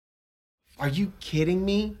Are you kidding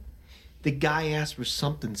me? The guy asked for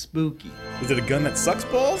something spooky. Is it a gun that sucks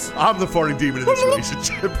balls? I'm the farting demon in this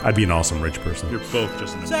relationship. I'd be an awesome rich person. You're both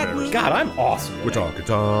just an embarrassment. God, I'm awesome. We're talking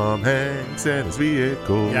Tom Hanks and his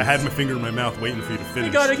vehicle. Yeah, I had my finger in my mouth waiting for you to finish.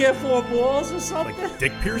 You gotta get 4 balls or something. Like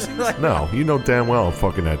dick piercings? No, you know damn well I'm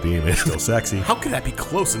fucking that demon. Still sexy. How could that be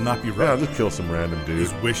close and not be Yeah, right? I'll just kill some random dude.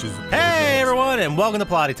 His wishes. Hey everyone, and welcome to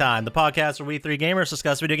Plotty Time, the podcast where we three gamers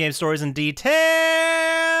discuss video game stories in detail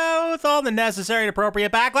with all the necessary and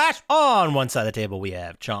appropriate backlash. On one side of the table, we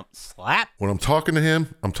have Chump Slap. When I'm talking to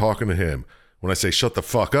him, I'm talking to him. When I say shut the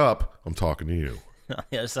fuck up, I'm talking to you. On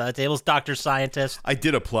the other side of the table is Dr. Syintist. I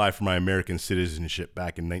did apply for my American citizenship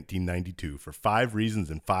back in 1992 for 5 reasons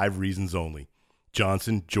and 5 reasons only.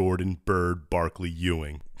 Johnson, Jordan, Bird, Barkley,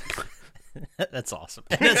 Ewing. That's awesome.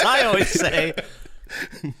 And as I always say,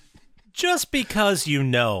 just because you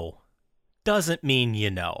know doesn't mean you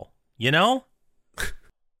know. You know?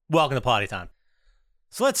 Welcome to Plotty Time.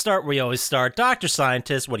 So let's start where we always start. Dr.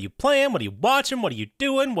 Syintist, what are you playing? What are you watching? What are you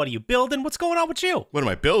doing? What are you building? What's going on with you? What am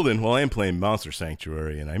I building? Well, I am playing Monster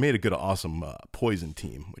Sanctuary, and I made a good, awesome poison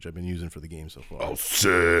team, which I've been using for the game so far. Oh,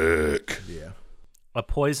 sick. Yeah. A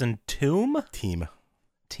poison tomb? Team.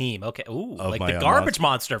 Okay. Ooh, Of like my, the garbage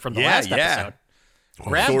monster from the last episode.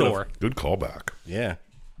 Grabdor. Sort of. Good callback. Yeah.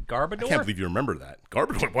 Garbador? I can't believe you remember that.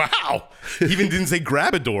 Garbador. Wow. He even didn't say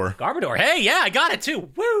Grabador. Garbador. Hey, yeah, I got it too.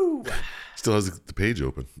 Woo! Still has the page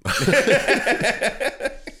open.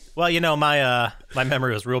 Well, you know, my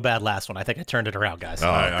memory was real bad last one. I think I turned it around, guys.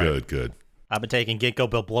 Oh, good. I've been taking ginkgo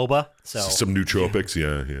biloba, so Some nootropics,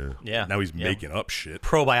 yeah. yeah. Now he's making up shit.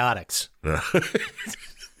 Probiotics.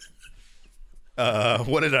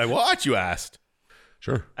 What did I watch, you asked?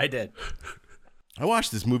 Sure. I did. I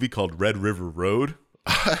watched this movie called Red River Road.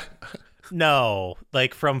 No,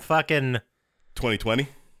 like from fucking 2020.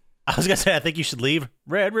 I was gonna say, I think you should leave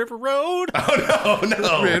Red River Road. Oh,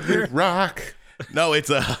 no. Red Rock. No, it's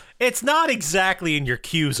a... It's not exactly in your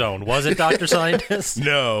Q zone, was it, Dr. Scientist?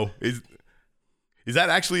 No. Is that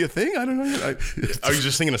actually a thing? I don't know. Are you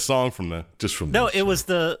just singing a song from the... No, it was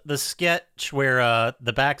the sketch where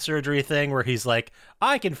the back surgery thing where he's like,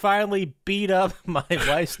 I can finally beat up my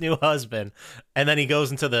wife's new husband. And then he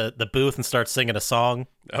goes into the booth and starts singing a song.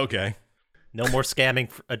 Okay. No more scamming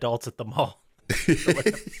adults at the mall.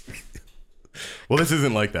 Well, this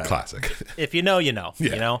isn't like that. Classic. If you know, you know.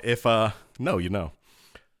 Yeah. You know? If, no, you know.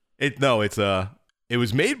 It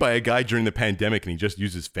was made by a guy during the pandemic, and he just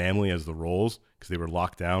used his family as the roles because they were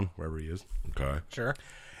locked down wherever he is. Okay. Sure.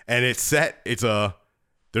 And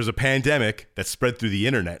there's a pandemic that's spread through the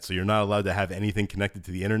internet, so you're not allowed to have anything connected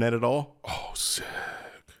to the internet at all. Oh, sick.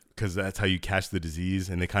 Because that's how you catch the disease,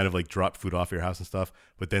 and they kind of like drop food off your house and stuff.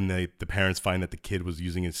 But then the parents find that the kid was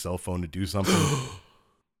using his cell phone to do something.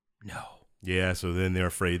 No. Yeah, so then they're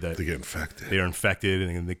afraid that They get infected. they're infected,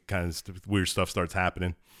 and the kind of weird stuff starts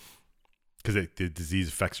happening. Because the disease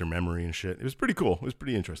affects your memory and shit. It was pretty cool. It was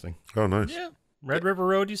pretty interesting. Oh, nice. Yeah. Red River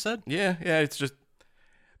Road, you said? Yeah. It's just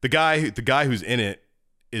the guy who's in it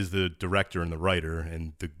is the director and the writer,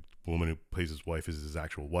 and the woman who plays his wife is his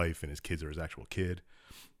actual wife, and his kids are his actual kid.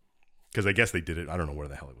 Because I guess they did it. I don't know where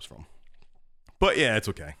the hell it was from, but yeah, it's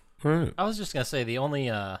okay. All right. I was just gonna say the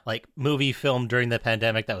only like movie film during the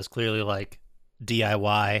pandemic that was clearly like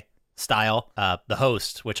DIY style, The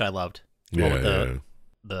Host, which I loved. The one with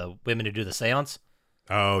the women who do the seance.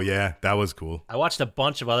 Oh yeah, that was cool. I watched a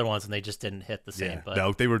bunch of other ones and they just didn't hit the same. Yeah, But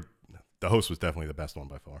no, the Host was definitely the best one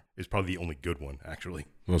by far. It's probably the only good one actually.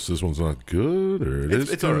 Well, so this one's not good, or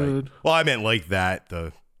it's it's good? all right. Well, I meant like that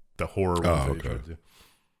the horror ones. Oh, that you okay. tried to do.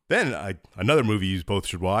 Then another movie you both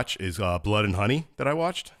should watch is Blood and Honey that I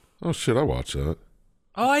watched. Oh, shit, I watched that.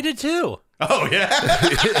 oh, I did too. Oh yeah.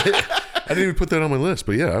 I didn't even put that on my list,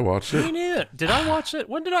 but yeah, I watched Me it. neither. Did I watch it?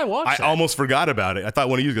 When did I watch I that? almost forgot about it. I thought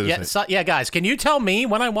one of you guys. Yeah, yeah, guys, can you tell me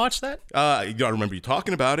when I watched that? I don't remember you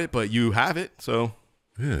talking about it, but you have it. So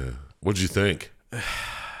Yeah. What'd you think?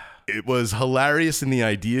 it was hilarious in the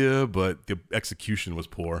idea, but the execution was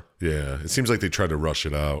poor. Yeah, it seems like they tried to rush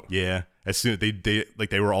it out. Yeah, as soon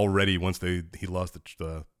they were all ready once he lost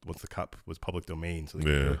once the cup was public domain. So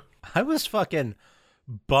Yeah. I was fucking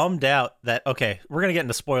bummed out that, okay, we're going to get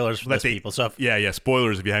into spoilers for those people. So,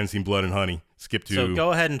 spoilers if you haven't seen Blood and Honey. Skip to... So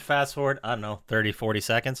go ahead and fast forward, I don't know, 30, 40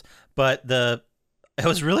 seconds. But I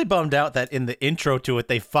was really bummed out that in the intro to it,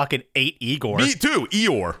 they fucking ate Igor. Me too,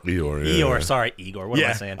 Eeyore. Eeyore, yeah. Eeyore, sorry, Igor. What am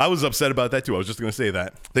I saying? I was upset about that too. I was just going to say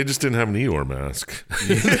that. They just didn't have an Eeyore mask.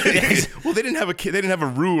 Well, they didn't have they didn't have a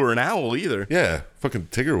Roo or an owl either. Yeah, fucking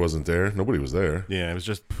Tigger wasn't there. Nobody was there. Yeah, it was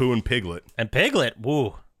just Pooh and Piglet. And Piglet,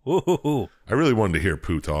 woo. Ooh. I really wanted to hear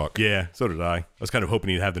Pooh talk. Yeah, so did I. I was kind of hoping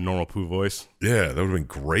he'd have the normal Pooh voice. Yeah, that would have been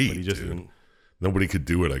great. But he just dude. didn't. Nobody could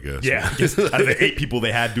do it, I guess. Yeah, I guess out of the 8 people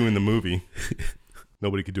they had doing the movie,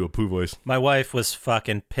 nobody could do a Pooh voice. My wife was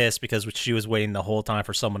fucking pissed because she was waiting the whole time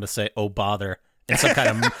for someone to say, "Oh bother," in some kind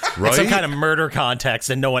of in some kind of murder context,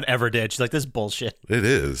 and no one ever did. She's like, "This is bullshit." It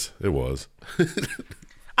is. It was.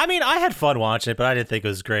 I mean, I had fun watching it, but I didn't think it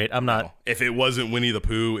was great. I'm not. If it wasn't Winnie the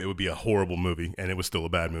Pooh, it would be a horrible movie, and it was still a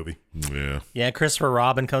bad movie. Yeah. Yeah, Christopher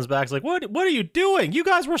Robin comes back. He's like, "What are you doing? You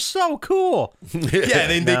guys were so cool." Yeah,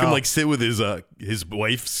 and they can like sit with his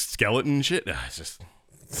wife's skeleton and shit. It's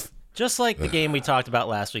just like the game we talked about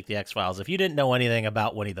last week, The X-Files. If you didn't know anything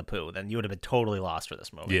about Winnie the Pooh, then you would have been totally lost for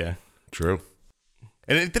this movie. Yeah, True.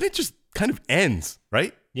 and then it just kind of ends,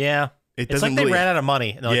 right? Yeah. It's doesn't like they really- ran out of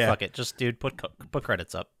money. And they're Yeah. like, fuck it. Just, dude, put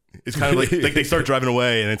credits up. It's kind of like they start driving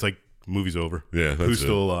away, and it's like movie's over. Yeah, that's Who's it.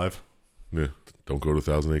 still alive? Yeah. Don't go to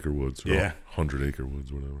 1,000 Acre Woods. Or Yeah. 100 Acre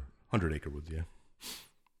Woods, whatever. 100 Acre Woods, yeah.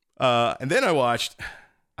 And then I watched.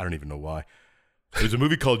 I don't even know why. There's a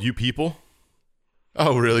movie called You People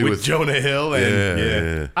Oh, really? with Jonah Hill, and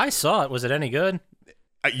yeah. I saw it. Was it any good?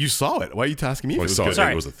 You saw it. Why are you asking me? If Well, I it was saw good? it.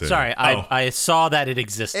 Sorry. was a thing. Sorry. Oh. I saw that it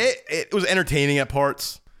existed. It was entertaining at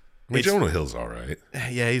parts. I mean, It's- Jonah Hill's all right.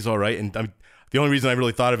 Yeah, he's all right. And the only reason I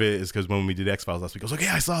really thought of it is because when we did X-Files last week, I was like,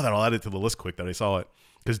 yeah, I saw that. I'll add it to the list quick that I saw it.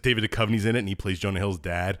 Because David Duchovny's in it, and he plays Jonah Hill's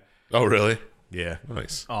dad. Oh, really? Yeah.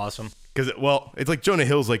 Nice. Awesome. Because, well, it's like Jonah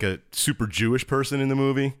Hill's like a super Jewish person in the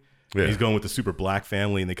movie. Yeah. He's going with the super black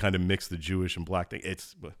family, and they kind of mix the Jewish and black thing.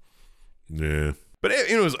 Yeah. But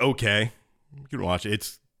it was okay. You can watch it.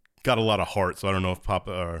 It's got a lot of heart, so I don't know if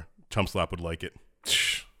Papa or Chump Slap would like it.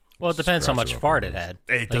 Well, it depends how Scratch much it up fart on it had.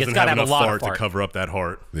 It Like, doesn't it's got to have have a enough lot fart of fart. to cover up that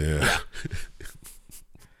heart. Yeah.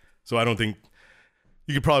 So I don't think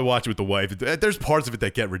you could probably watch it with the wife. There's parts of it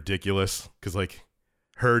that get ridiculous because like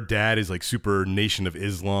her dad is like super Nation of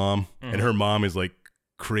Islam, and her mom is like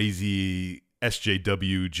crazy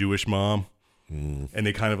SJW Jewish mom, and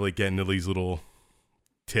they kind of like get into these little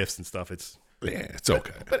tiffs and stuff. It's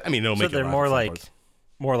okay. but I mean, it'll So make it they're laugh more at some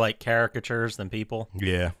like parts. caricatures than people.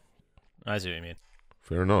 Yeah. I see what you mean.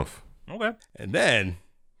 Fair enough. Okay. And then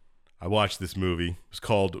I watched this movie. It's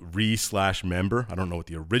called Re/Member. I don't know what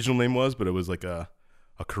the original name was, but it was like a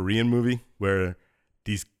Korean movie where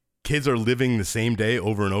these kids are living the same day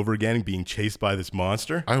over and over again, being chased by this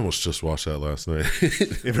monster. I almost just watched that last night.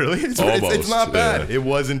 It really? It's Almost, not bad. yeah. It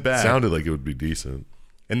wasn't bad. Sounded like it would be decent.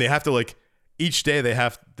 And they have to like each day they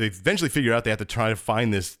eventually figure out they have to try to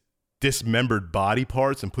find this dismembered body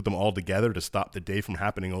parts and put them all together to stop the day from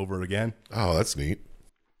happening over again. Oh, that's neat.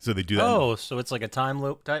 So they do that. Oh, so it's like a time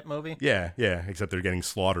loop type movie? Yeah, except they're getting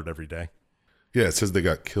slaughtered every day. Yeah, it says they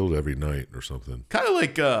got killed every night or something. Kind of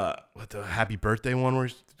like what the Happy Birthday one where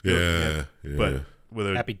Yeah. but with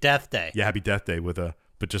a Happy Death Day. Happy Death Day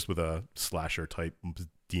but just with a slasher type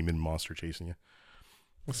demon monster chasing you.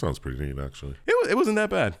 That sounds pretty neat, actually. It wasn't that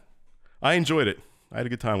bad. I enjoyed it. I had a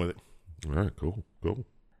good time with it. All right, cool.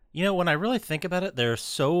 You know, when I really think about it, they're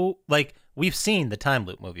so, like, we've seen the time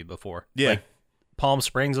loop movie before. Yeah. Like, Palm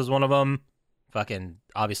Springs was one of them. Fucking,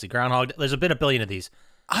 obviously, Groundhog. There's been a billion of these.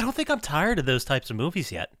 I don't think I'm tired of those types of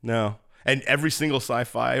movies yet. No. And every single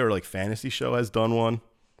sci-fi or like fantasy show has done one.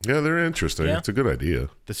 Yeah, they're interesting. Yeah. It's a good idea.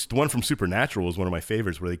 The one from Supernatural is one of my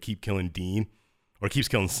favorites where they keep killing Dean or keeps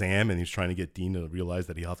killing Sam and he's trying to get Dean to realize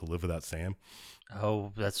that he'll have to live without Sam.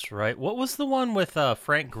 Oh, that's right. What was the one with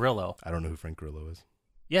Frank Grillo? I don't know who Frank Grillo is.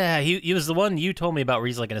 Yeah, he was the one you told me about where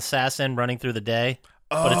he's like an assassin running through the day.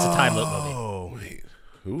 But it's a time loop movie. Oh, Wait,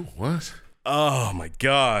 who? What? oh my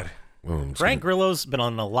God. Oh, I'm Frank Grillo's been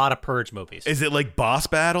on a lot of Purge movies. Is it like Boss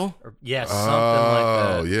Battle? Or, yeah, something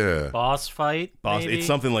Oh, like that. yeah. Boss Fight, Boss. maybe? It's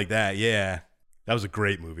something like that. Yeah. That was a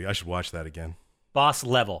great movie. I should watch that again. Boss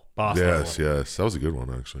Level. Boss Yes, Level. yes. That was a good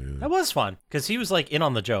one, actually. Yeah, That was fun because he was like in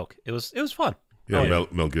on the joke. It was fun. yeah, Oh, yeah.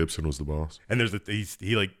 Mel Gibson was the boss. And there's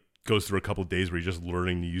he like goes through a couple of days where he's just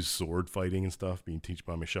learning to use sword fighting and stuff, being taught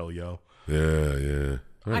by Michelle Yeoh. Yeah.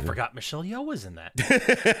 Oh, I yeah. forgot Michelle Yeoh was in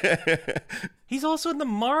that. He's also in the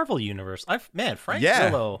Marvel universe. Frank Yeah.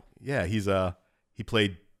 Grillo, Yeah, he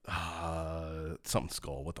played something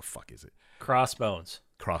Skull. What the fuck is it? Crossbones.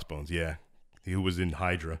 Crossbones. Yeah, who was in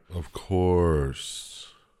Hydra. Of course.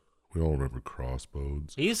 We all remember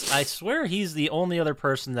Crossbones. I swear he's the only other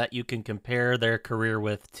person that you can compare their career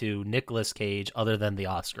with to Nicolas Cage other than the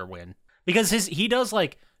Oscar win. Because he does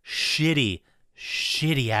like shitty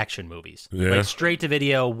action movies. Yeah. Like straight to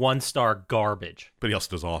video, 1-star garbage. But he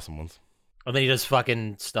also does awesome ones. And then he does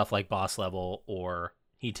fucking stuff like Boss Level, or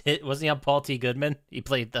wasn't he on Paul T. Goodman?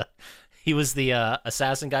 He was the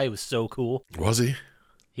assassin guy who was so cool. Was he?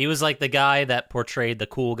 He was like the guy that portrayed the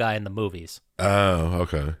cool guy in the movies. Oh,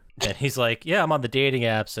 okay. And he's like, yeah, I'm on the dating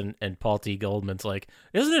apps. And Paul T. Goldman's like,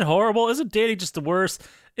 isn't it horrible? Isn't dating just the worst?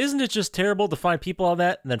 Isn't it just terrible to find people on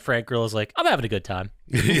that? And then Frank Grillo's like, I'm having a good time.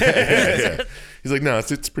 Yeah. He's like, no,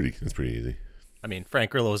 it's pretty easy. I mean,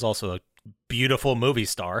 Frank Grillo is also a beautiful movie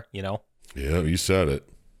star, you know? Yeah, you said it.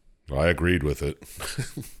 I agreed with it.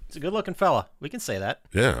 He's a good-looking fella. We can say that.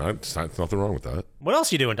 Yeah, there's nothing wrong with that. What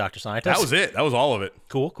else you doing, Dr. Scientist? That was it. That was all of it.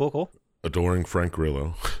 Cool. Adoring Frank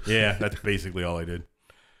Grillo. Yeah, that's basically all I did.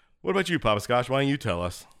 What about you, Poppascotch? Why don't you tell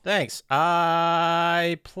us? Thanks.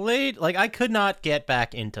 I played, I could not get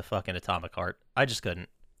back into fucking Atomic Heart. I just couldn't.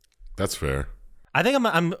 That's fair. I think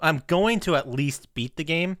I'm going to at least beat the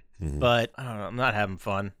game, but I don't know, I'm not having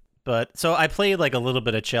fun. But so I played a little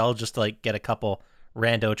bit of Chell just to get a couple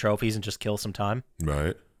rando trophies and just kill some time.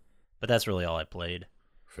 Right. But that's really all I played.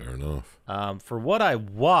 Fair enough. For what I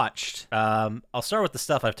watched, I'll start with the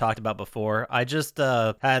stuff I've talked about before. I just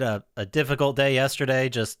had a difficult day yesterday,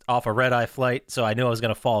 just off a red-eye flight, so I knew I was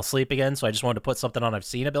going to fall asleep again, so I just wanted to put something on I've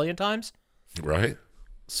seen a billion times. Right.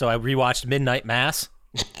 So I rewatched Midnight Mass.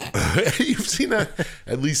 You've seen that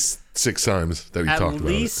at least 6 times that we talked about it. At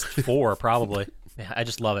least 4, probably. Yeah, I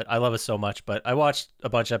just love it. I love it so much, but I watched a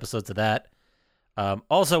bunch of episodes of that.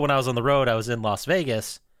 Also, when I was on the road, I was in Las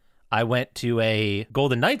Vegas. I went to a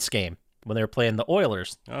Golden Knights game when they were playing the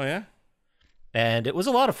Oilers. Oh, yeah? And it was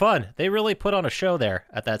a lot of fun. They really put on a show there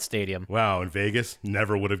at that stadium. Wow, in Vegas?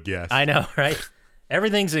 Never would have guessed. I know, right?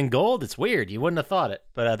 Everything's in gold. It's weird. You wouldn't have thought it.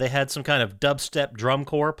 But they had some kind of dubstep drum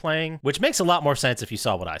corps playing, which makes a lot more sense if you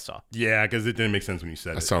saw what I saw. Yeah, because it didn't make sense when you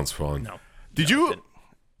said That it. sounds fun. No.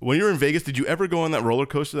 When you were in Vegas, did you ever go on that roller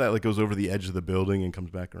coaster that goes over the edge of the building and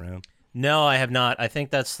comes back around? No, I have not. I think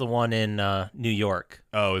that's the one in New York.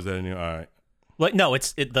 Oh, is that a new? All right. No,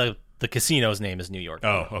 the casino's name is New York.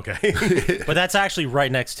 Oh, okay. But that's actually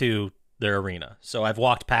right next to their arena. So I've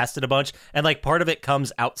walked past it a bunch, and part of it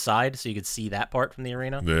comes outside, so you can see that part from the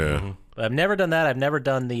arena. Yeah. But I've never done that. I've never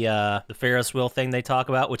done the Ferris wheel thing they talk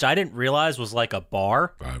about, which I didn't realize was like a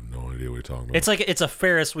bar. I have no idea what you're talking about. It's a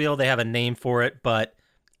Ferris wheel. They have a name for it, but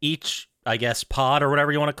each, I guess, pod or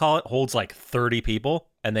whatever you want to call it holds 30 people,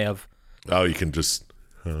 and they have. Oh, you can just.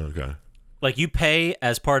 Okay. You pay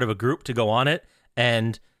as part of a group to go on it,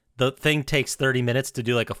 and the thing takes 30 minutes to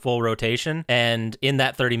do a full rotation, and in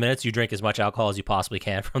that 30 minutes, you drink as much alcohol as you possibly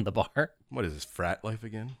can from the bar. What is this, frat life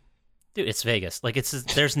again? Dude, it's Vegas.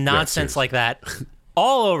 There's nonsense like that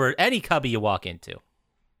all over. Any cubby you walk into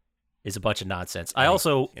is a bunch of nonsense.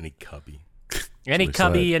 Any cubby. Any what they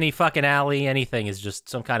cubby, say. any fucking alley, anything is just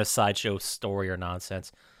some kind of sideshow story or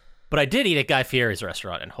nonsense. But I did eat at Guy Fieri's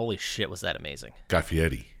restaurant, and holy shit, was that amazing. Guy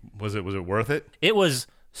Fieri. Was it worth it? It was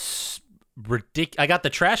ridiculous. I got the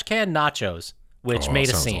trash can nachos, which made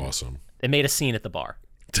a sounds scene. Awesome. It made a scene at the bar.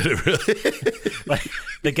 Did it really?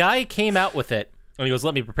 The guy came out with it, and he goes,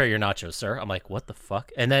 "Let me prepare your nachos, sir." I'm like, "What the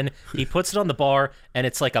fuck?" And then he puts it on the bar, and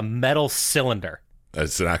it's like a metal cylinder.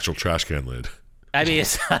 It's an actual trash can lid. I mean,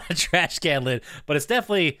 it's not a trash can lid, but it's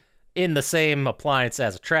definitely in the same appliance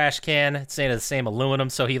as a trash can. It's made of the same aluminum.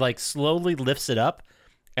 So he slowly lifts it up,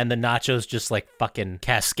 and the nachos just fucking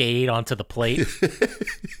cascade onto the plate.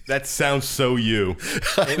 That sounds so you.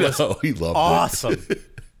 It was he loved awesome.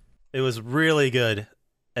 It was really good.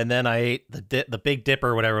 And then I ate the Big Dip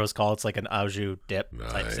or whatever it was called. It's like an au jus dip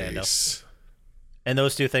type sando. Nice. And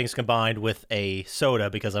those two things combined with a soda,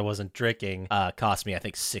 because I wasn't drinking, cost me, I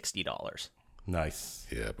think, $60. Nice.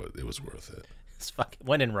 Yeah, but it was worth it. It's fucking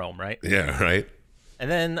when in Rome, right? Yeah, right? And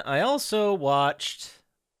then I also watched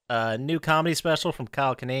a new comedy special from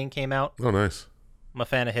Kyle Kinane came out. Oh, nice. I'm a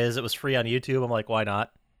fan of his. It was free on YouTube. I'm like, why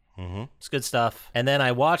not? Mm-hmm. It's good stuff. And then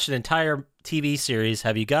I watched an entire TV series.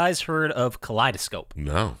 Have you guys heard of Kaleidoscope?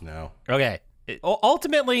 No. Okay.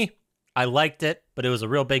 Ultimately, I liked it, but it was a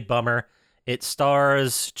real big bummer. It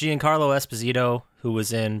stars Giancarlo Esposito, who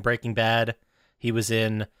was in Breaking Bad. He was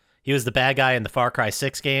the bad guy in the Far Cry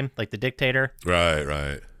 6 game, like the dictator.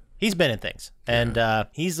 Right. He's been in things. And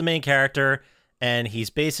he's the main character, and he's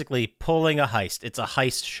basically pulling a heist. It's a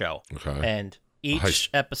heist show. Okay. And each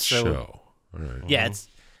episode... Show. All right. Yeah,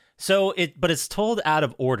 but it's told out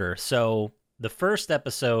of order. So the first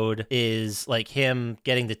episode is him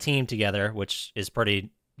getting the team together, which is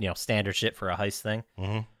pretty, standard shit for a heist thing.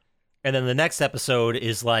 Mm-hmm. And then the next episode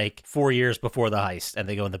is 4 years before the heist, and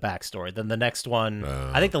they go in the backstory. Then the next one,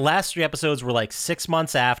 I think the last 3 episodes were 6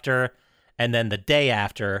 months after, and then the day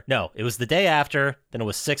after. No, it was the day after, then it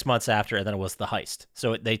was 6 months after, and then it was the heist.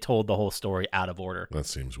 So they told the whole story out of order. That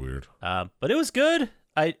seems weird. But it was good.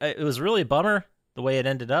 It was really a bummer the way it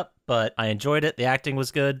ended up, but I enjoyed it. The acting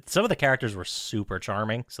was good. Some of the characters were super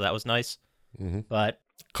charming, so that was nice. Mm-hmm. But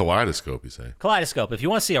Kaleidoscope, you say? Kaleidoscope. If you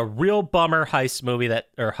want to see a real bummer heist movie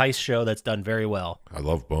or heist show that's done very well, I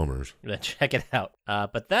love bummers. then check it out.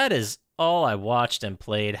 But that is all I watched and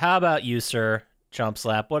played. How about you, sir? Chump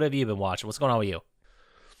Slap. What have you been watching? What's going on with you?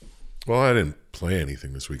 Well, I didn't play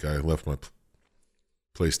anything this week. I left my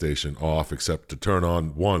PlayStation off except to turn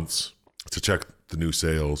on once to check the new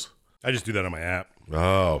sales. I just do that on my app.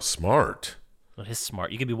 Oh, smart. Well, it's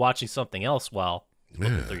smart. You could be watching something else while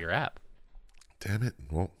looking through your app. Damn it.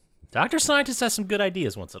 Well, Dr. Scientist has some good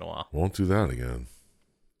ideas once in a while. won't do that again.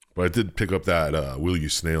 But I did pick up that Will You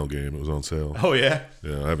Snail game. It was on sale. Oh, yeah?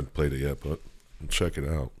 Yeah, I haven't played it yet, but I'll check it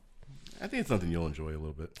out. I think it's something you'll enjoy a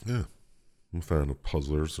little bit. Yeah. I'm a fan of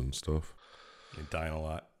puzzlers and stuff. You're dying a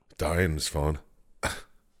lot. Dying is fun. I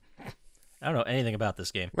don't know anything about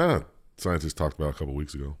this game. Scientists talked about a couple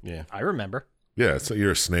weeks ago. Yeah. I remember. Yeah, so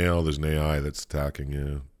you're a snail. There's an AI that's attacking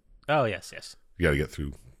you. Oh, yes. You got to get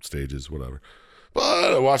through stages, whatever.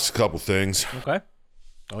 But I watched a couple things. Okay.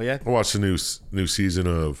 Oh, yeah? I watched the new season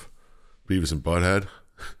of Beavis and Butthead.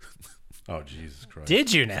 Oh, Jesus Christ.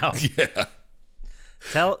 Did you now? Yeah.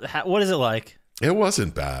 What is it like? It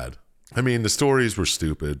wasn't bad. I mean, the stories were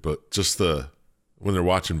stupid, but just when they're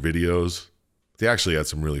watching videos, they actually had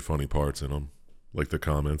some really funny parts in them, like the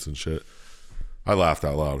comments and shit. I laughed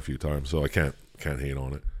out loud a few times, so I can't hate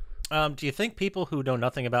on it. Do you think people who know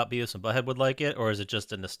nothing about Beavis and Butthead would like it, or is it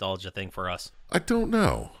just a nostalgia thing for us? I don't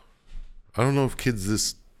know. I don't know if kids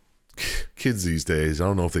these days, I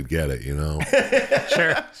don't know if they'd get it, you know?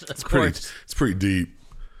 Sure. Of course. It's pretty deep.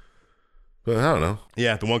 But I don't know.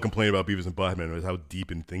 Yeah, the one complaint about Beavis and Butthead was how deep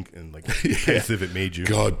and pensive it made you.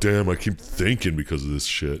 God damn, I keep thinking because of this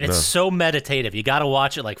shit. It's so meditative. You got to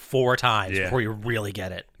watch it like 4 times before you really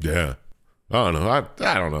get it. Yeah. I don't know.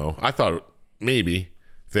 I don't know. I thought maybe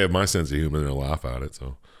if they have my sense of humor, they'll laugh at it.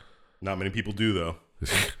 So, Not many people do, though.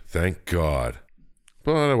 thank God.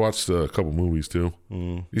 But I watched a couple movies too.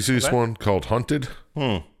 You see this one called Hunted?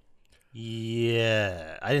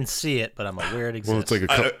 Yeah, I didn't see it, but I'm aware it exists. Well, it's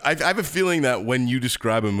like I have a feeling that when you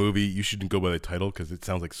describe a movie, you shouldn't go by the title because it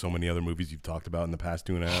sounds like so many other movies you've talked about in the past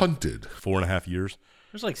 4.5 years.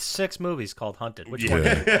 There's like 6 movies called Hunted. Which Yeah.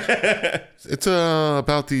 one? It's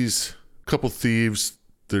about these couple thieves.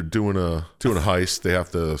 They're doing a heist. They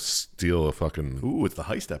have to steal a fucking Ooh, it's the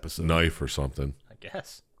heist episode. knife or something. I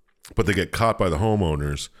guess. But they get caught by the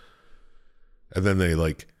homeowners, and then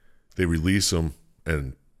they release them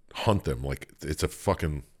and hunt them like it's a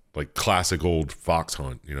fucking like classic old fox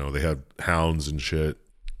hunt. You know, they have hounds and shit,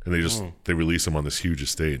 and they release them on this huge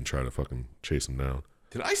estate and try to fucking chase them down.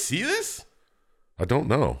 Did I see this? I don't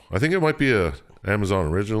know. I think it might be a Amazon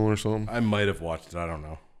original or something. I might have watched it. I don't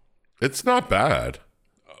know. It's not bad.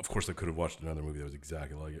 Of course, I could have watched another movie that was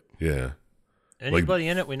exactly like it. Yeah. Anybody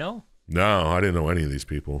in it we know? No, I didn't know any of these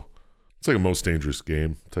people. It's like a Most Dangerous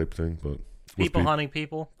Game type thing, but People hunting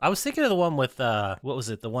people. I was thinking of the one with what was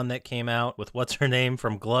it? The one that came out with what's her name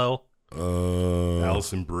from Glow?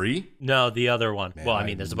 Allison Brie? No, the other one. Man, well, I I mean,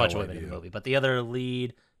 have there's a bunch no of women in the idea. movie, but the other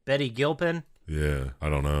lead, Betty Gilpin. Yeah, I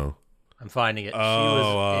don't know. I'm finding it. She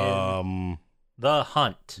was in The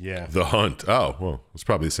Hunt. Yeah. The Hunt. Oh, well, it's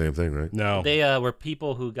probably the same thing, right? No. They were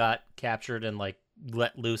people who got captured and like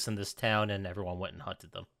let loose in this town, and everyone went and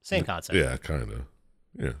hunted them. Same concept. Yeah, kind of.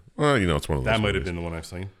 Yeah. Well, you know, it's one of those. That might have movies. been the one I've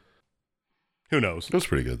seen. Who knows? It was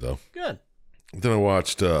pretty good, though. Good. Then I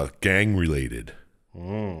watched Gang Related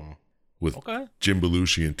with Okay. Jim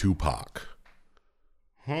Belushi and Tupac.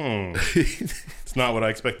 It's not what I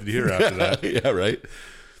expected to hear after that. Yeah, right?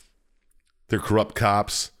 They're corrupt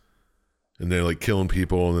cops, and they're like killing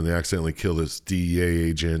people, and then they accidentally kill this DEA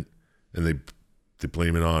agent, and they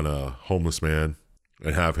blame it on a homeless man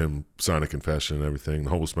and have him sign a confession and everything. The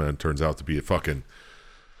homeless man turns out to be a fucking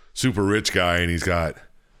super rich guy, and he's got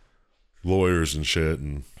lawyers and shit.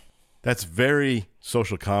 And That's very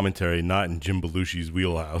social commentary, not in Jim Belushi's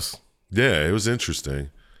wheelhouse. yeah, it was interesting.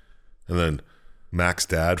 And then Mac's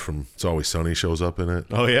dad from It's Always Sunny shows up in it.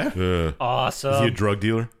 Oh, yeah? Yeah, Awesome. Is he a drug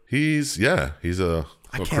dealer? he's a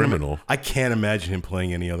criminal. I can't imagine him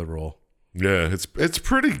playing any other role. Yeah, it's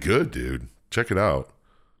pretty good, dude. Check it out.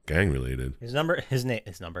 Gang Related. His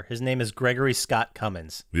name is Gregory Scott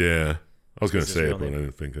Cummins. Yeah, I was gonna Is his say real it, but I name?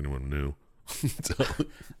 didn't think anyone knew. So,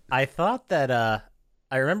 I thought that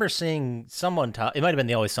I remember seeing someone talk. It might have been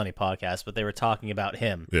the Always Sunny podcast, but they were talking about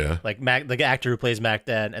him. yeah, Like Mac, the actor who plays Mac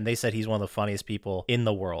Dad, and they said he's one of the funniest people in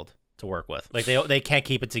the world to work with. Like they can't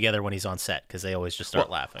keep it together when he's on set because they always just start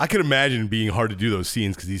laughing. I could imagine being hard to do those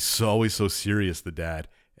scenes because he's always so serious, the dad.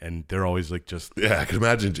 and they're always like just Yeah, I can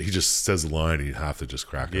imagine he just says a line and you have to just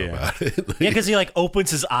crack up about it. Yeah, because he like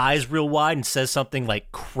opens his eyes real wide and says something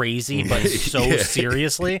like crazy, but so Yeah.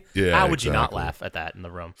 seriously. Yeah, How would you not exactly. laugh at that in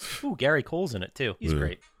the room? Ooh, Gary Cole's in it too. He's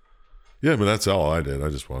great. Yeah, but that's all I did. I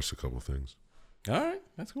just watched a couple things. all right,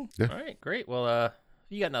 that's cool. Yeah. All right, great. Well, if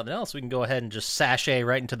you got nothing else, we can go ahead and just sashay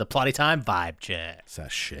right into the Plotty Time vibe check.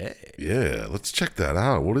 Sachet. Yeah, let's check that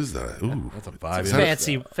out. What is that? Ooh, That's a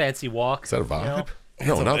vibe. Fancy walk. is that a vibe?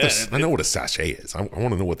 know? No, not this. I know what a sachet is. I want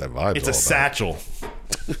to know what that vibe is. It's a satchel.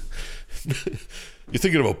 You're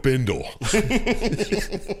thinking about Bindle.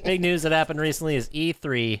 Big news that happened recently is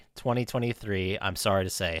E3 2023, I'm sorry to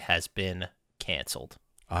say, has been canceled.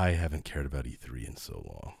 I haven't cared about E3 in so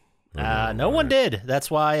long. No one did. That's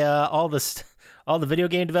why all the video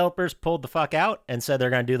game developers pulled the fuck out and said they're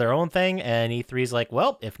going to do their own thing. And E3's like,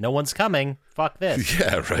 well, if no one's coming, fuck this.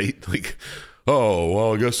 Yeah, right. Like, oh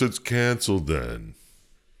well, I guess it's canceled then.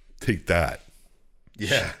 Take that.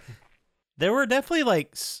 Yeah. There were definitely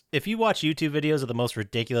like, if you watch YouTube videos of the most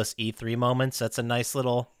ridiculous E3 moments, that's a nice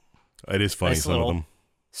little It is funny, Nice some of little- them.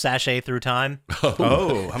 sachet through time.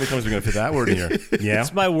 Oh, how many times are we going to fit that word in here? Yeah.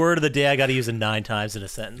 It's my word of the day. I got to use it 9 times in a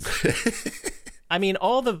sentence. I mean,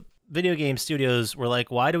 all the video game studios were like,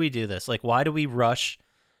 why do we do this? Like, why do we rush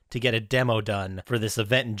to get a demo done for this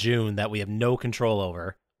event in June that we have no control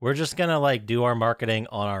over? We're just going to like do our marketing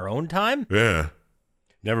on our own time. Yeah.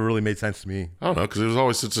 Never really made sense to me. I don't know, because it was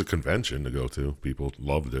always such a convention to go to. People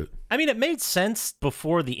loved it. I mean, it made sense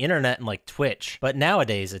before the internet and like Twitch, but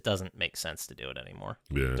nowadays it doesn't make sense to do it anymore.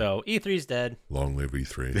 Yeah. So E3's dead. Long live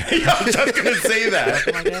E3. I was just going to say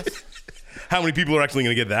that. I guess. How many people are actually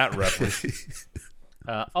going to get that reference?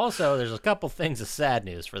 Also, there's a couple things of sad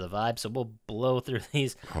news for the vibe, so we'll blow through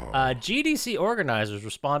these. GDC organizers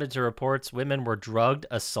responded to reports women were drugged,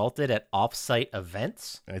 assaulted at off-site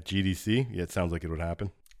events. At GDC? Yeah, it sounds like it would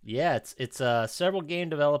happen. Yeah, it's several game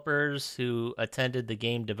developers who attended the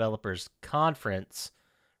Game Developers Conference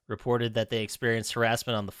reported that they experienced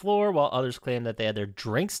harassment on the floor, while others claimed that they had their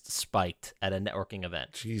drinks spiked at a networking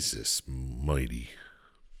event. Jesus mighty.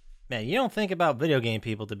 Man, you don't think about video game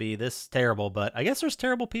people to be this terrible, but I guess there's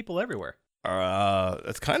terrible people everywhere.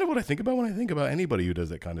 That's kind of what I think about when I think about anybody who does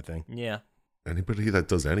that kind of thing. Yeah. Anybody that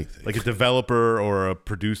does anything. Like a developer or a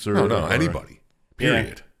producer. no, or, anybody.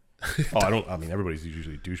 Period. I mean, everybody's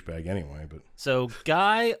usually a douchebag anyway, but. So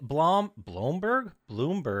Guy Bloomberg,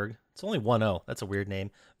 it's only 1-0. That's a weird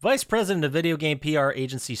name. Vice president of video game PR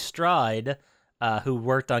agency Stride, who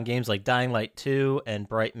worked on games like Dying Light 2 and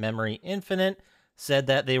Bright Memory Infinite, said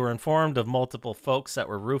that they were informed of multiple folks that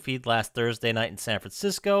were roofied last Thursday night in San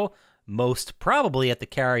Francisco, most probably at the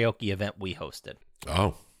karaoke event we hosted.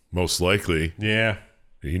 Oh, most likely. Yeah.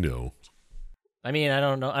 You know. I mean, I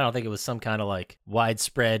don't know. I don't think it was some kind of like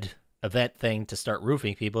widespread event thing to start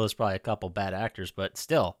roofing people. There's probably a couple bad actors, but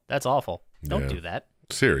still, that's awful. Don't Yeah. do that.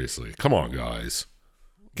 Seriously. Come on, guys.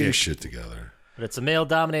 Get your shit together. But it's a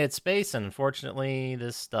male-dominated space, and unfortunately,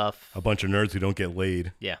 this stuff... A bunch of nerds who don't get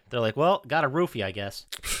laid. Yeah, they're like, well, got a roofie, I guess.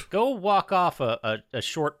 Go walk off a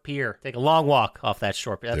short pier. Take a long walk off that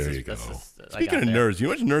short pier. There you go. Speaking of nerds, you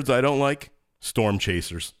know what nerds I don't like? Storm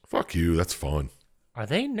chasers. Fuck you. That's fun. Are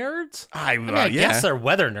they nerds? I I guess they're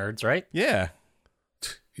weather nerds, right? Yeah.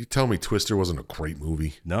 You tell me Twister wasn't a great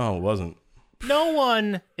movie? No, it wasn't. No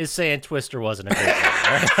one is saying Twister wasn't a great movie,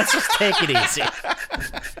 right? Let's just take it easy.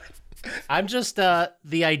 I'm just,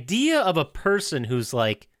 the idea of a person who's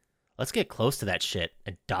like, let's get close to that shit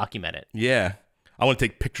and document it. Yeah. I want to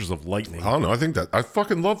take pictures of lightning. I don't know. I think that I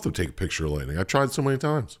fucking love to take a picture of lightning. I tried so many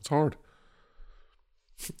times. It's hard.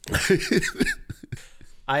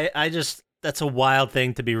 I just, that's a wild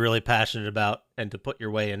thing to be really passionate about and to put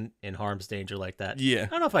your way in harm's danger like that. Yeah. I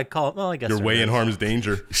don't know if I'd call it, well, I guess You're they're way in nerds. harm's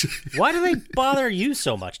danger. Why do they bother you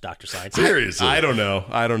so much, Dr. Science? Seriously. I don't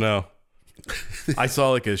know. I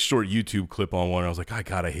saw like a short YouTube clip on one. I was like,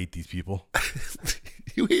 I hate these people.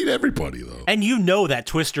 You hate everybody, though. And you know that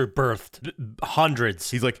Twister birthed hundreds.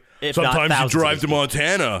 He's like, if not sometimes you thousands drive of to people.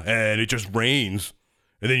 Montana and it just rains.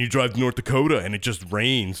 And then you drive to North Dakota and it just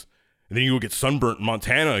rains. And then you go get sunburnt in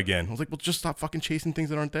Montana again. I was like, well, just stop fucking chasing things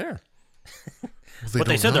that aren't there. But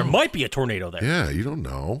they said there might be a tornado there. Yeah, you don't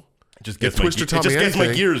know. It just If gets, Twister taught me my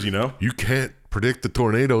anything- gears, you know? You can't predict the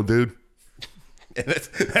tornado, dude. And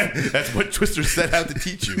that's what Twister set out to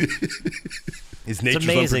teach you. His nature's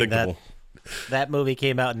amazing unpredictable. That movie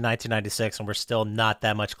came out in 1996, and we're still not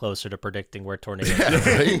that much closer to predicting where tornadoes are.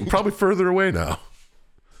 Yeah, right? Probably further away now.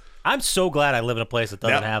 I'm so glad I live in a place that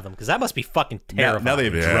doesn't Now- have them, because that must be fucking Now, terrifying. now they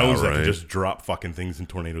have Yeah, drones that right. can just drop fucking things in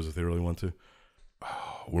tornadoes if they really want to.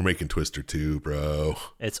 We're making Twister 2, bro.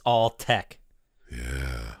 It's all tech.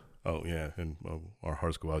 Yeah. Oh, yeah. And our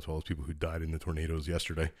hearts go out to all those people who died in the tornadoes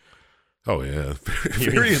yesterday. Oh, yeah.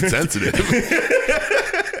 Very insensitive.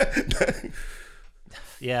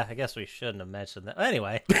 Yeah, I guess we shouldn't have mentioned that.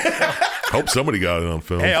 Anyway. Hope somebody got it on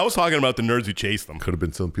film. Hey, I was talking about the nerds who chased them. Could have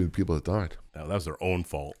been some people that died. No, that was their own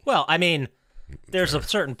fault. Well, I mean, there's a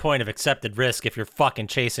certain point of accepted risk if you're fucking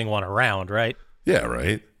chasing one around, right? Yeah,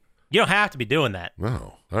 right? You don't have to be doing that.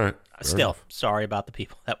 No. All right. Fair Still, enough. sorry about the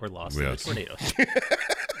people that were lost in the Yes. tornadoes.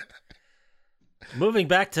 Moving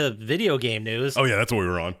back to video game news. Oh, yeah, that's what we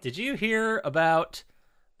were on. Did you hear about,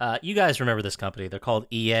 you guys remember this company? They're called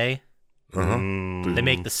EA. Uh-huh. They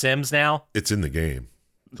make The Sims now. It's in the game.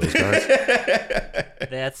 Those guys?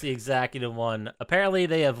 That's the executive one. Apparently,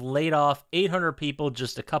 they have laid off 800 people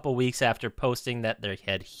just a couple weeks after posting that they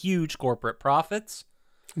had huge corporate profits.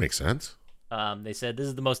 Makes sense. They said, this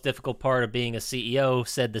is the most difficult part of being a CEO,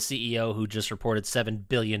 said the CEO who just reported $7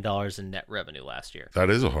 billion in net revenue last year. That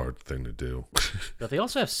is a hard thing to do. But they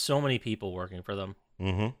also have so many people working for them.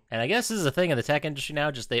 Mm-hmm. And I guess this is a thing in the tech industry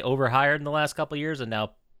now, just they overhired in the last couple of years, and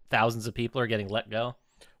now thousands of people are getting let go.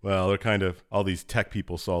 Well, they're kind of, all these tech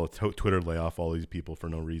people saw Twitter lay off all these people for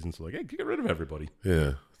no reason. So like, hey, get rid of everybody.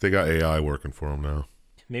 Yeah. They got AI working for them now.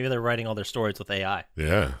 Maybe they're writing all their stories with AI.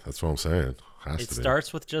 Yeah, that's what I'm saying. Has It to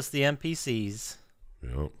starts with just the NPCs, be.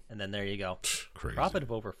 Yep. and then there you go. Crazy. Profit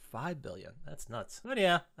of over $5 billion. That's nuts. But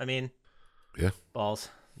yeah, I mean, Yeah. balls.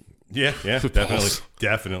 Yeah,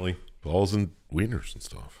 definitely. Balls and wieners and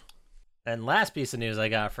stuff. And last piece of news I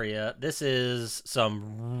got for you. This is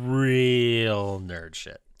some real nerd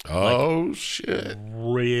shit. Oh, shit.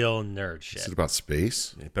 Real nerd Is shit. it about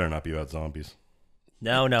space? It better not be about zombies.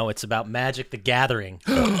 No, it's about Magic the Gathering.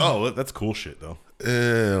 Oh, that's cool shit, though.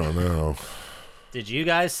 I don't know. Did you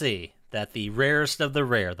guys see that the rarest of the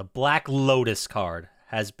rare, the Black Lotus card,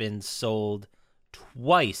 has been sold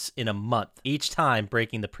twice in a month, each time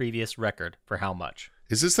breaking the previous record for how much?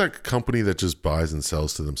 Is this that company that just buys and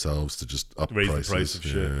sells to themselves to just up Raise the prices? price of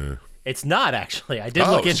shit. It's not, actually. I did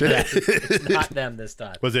Oh, look into shit. that. It's not them this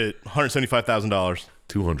time. Was it $175,000?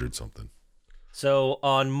 200 something. So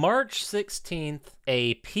on March 16th,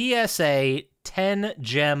 a PSA 10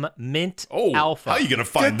 gem mint alpha. How are you going to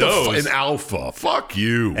find Get those? an alpha. Fuck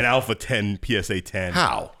you. An Alpha 10 PSA 10.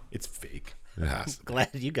 How? It's fake. It has to be. Glad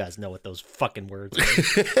you guys know what those fucking words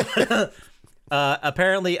mean.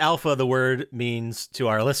 Apparently, alpha, the word, means to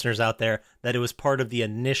our listeners out there that it was part of the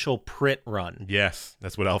initial print run. Yes,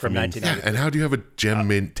 that's what Alpha From means. 1990. And how do you have a gem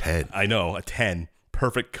mint 10? I know, a 10.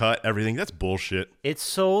 Perfect cut, everything. That's bullshit. It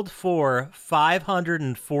sold for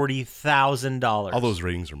 $540,000. All those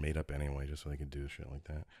ratings are made up anyway, just so they can do shit like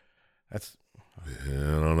that. That's.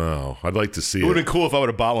 Yeah, I don't know. I'd like to see It would have it. been cool if I would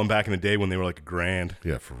have bought one back in the day when they were like $1,000.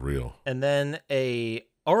 Yeah, for real. And then a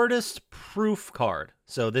artist proof card.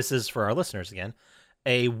 So this is for our listeners again.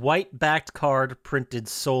 A white backed card printed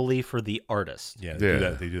solely for the artist. Yeah, Yeah.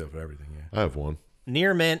 They do that for everything. Yeah. I have one.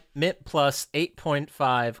 Near mint plus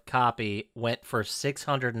 8.5 copy went for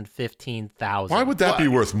 $615,000. Why would that be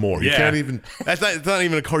worth more? You Yeah. can't even. It's not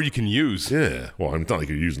even a card you can use. Yeah. Well, it's not like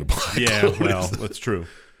you're using a black. Yeah, Lotus. well, that's true.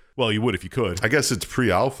 Well, you would if you could, I guess it's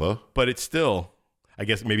pre-alpha. but it's still. I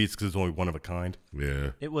guess maybe it's because it's only one of a kind.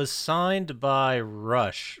 Yeah. It was signed by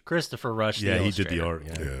Rush, Christopher Rush. Yeah, the he did the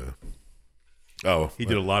illustrator. art. Yeah, Yeah. Oh, he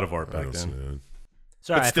did a lot of art I back don't then. see it.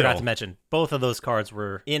 Sorry, But I forgot still. to mention both of those cards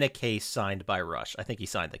were in a case signed by Rush. I think he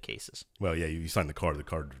signed the cases, Well, yeah, you signed the card. The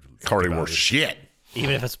card. Card ain't about worth it. shit.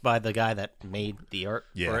 even if it's by the guy that made the art.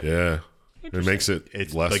 Yeah. for it. Yeah. It makes it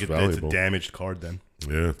It's less like it's valuable. a damaged card then.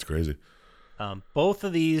 Yeah, it's crazy. Both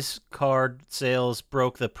of these card sales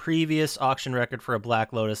broke the previous auction record for a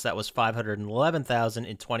Black Lotus that was $511,000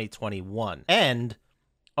 in 2021, and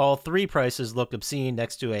all three prices looked obscene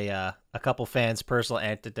next to a couple fans' personal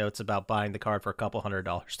anecdotes about buying the card for a couple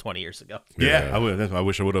 $100s 20 years ago. Yeah, Yeah. I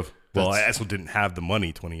wish I would have. Well, I That's- also didn't have the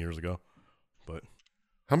money 20 years ago, but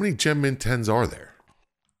How many gem mint 10s are there?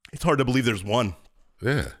 it's hard to believe there's one.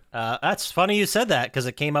 Yeah. That's funny you said that because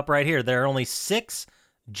it came up right here. There are only 6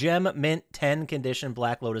 Gem Mint 10 condition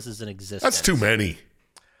Black Lotuses in existence. That's too many.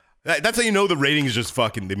 That's how you know the rating is just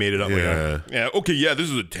fucking. They made it up. Yeah. Yeah. Okay. Yeah. This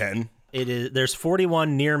is a 10. There's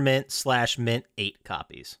 41 near mint / mint 8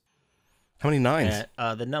 copies. How many nines?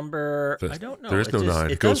 The number I don't know. There is It no just- 9.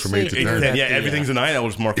 It does goes from say 8 to Eight 10. to 10. that Yeah. the, Everything's a 9. I'll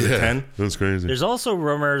just mark it a 10. That's crazy. There's also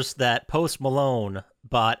rumors that Post Malone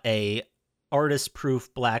bought a artist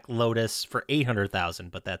proof Black Lotus for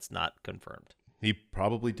 $800,000, but that's not confirmed. He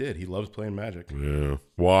probably did. He loves playing Magic. Yeah.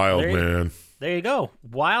 Wild, There you- man. There you go.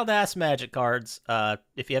 Wild ass Magic cards.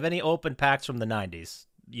 If you have any open packs from the 90s,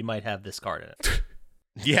 you might have this card in it.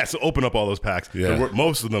 Yeah. So open up all those packs. Yeah.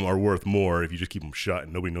 Most of them are worth more if you just keep them shut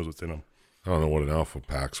and nobody knows what's in them. I don't know what an alpha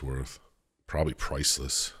pack's worth. Probably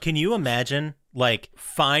priceless. Can you imagine like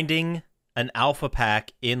finding an alpha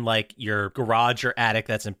pack in like your garage or attic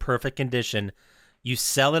that's in perfect condition? You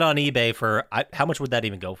sell it on eBay for how much would that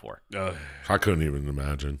even go for? I couldn't even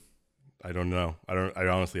imagine. I don't know. I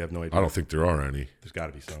honestly have no idea. I don't think there are any. There's got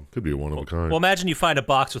to be some. Could be a one of a kind. Well, imagine you find a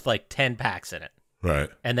box with like 10 packs in it. Right.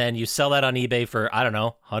 And then you sell that on eBay for, I don't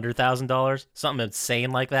know, $100,000, something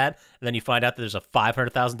insane like that. And then you find out that there's a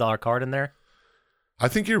 $500,000 card in there. I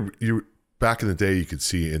think you're back in the day you could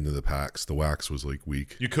see into the packs. The wax was like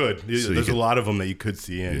weak. You could. So There's a lot of them that you could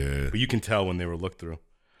see in. Yeah. But you can tell when they were looked through.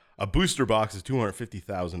 A booster box is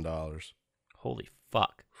 $250,000. Holy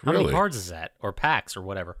fuck. How many Really? cards is that? Or packs or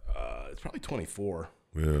whatever? It's probably 24.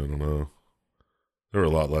 Yeah, I don't know. There were a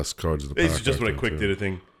lot less cards in the pack. It's just back what I then, quick too. did a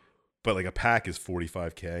thing. But like a pack is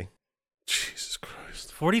 $45K. Jesus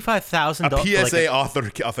Christ. $45,000. A PSA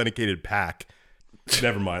like authenticated pack.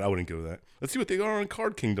 Never mind. I wouldn't go with that. Let's see what they are on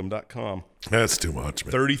cardkingdom.com. That's too much,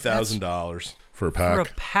 man. $30,000. For a for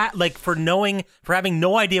pack. a pack, like for having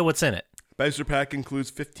no idea what's in it. Booster pack includes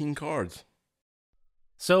 15 cards.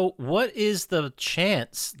 So what is the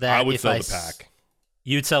chance that I would if sell the pack.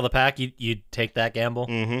 You'd sell the pack? You'd take that gamble?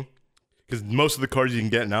 Mm-hmm. Because most of the cards you can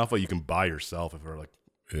get in Alpha, you can buy yourself if they're like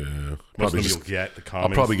Yeah. most Probably of them just, you'll get the I'll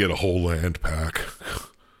comics. probably get a whole land pack.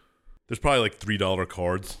 There's probably like $3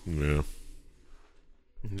 cards. Yeah.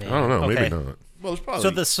 Man. I don't know. Okay. Maybe not. Well, there's probably So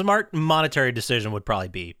the smart monetary decision would probably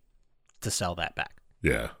be to sell that back.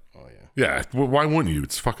 Yeah. oh yeah. Yeah. Well, why wouldn't you?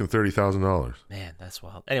 It's fucking $30,000. Man, that's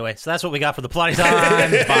wild. Anyway, so that's what we got for the Plotty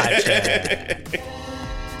Time vibe check.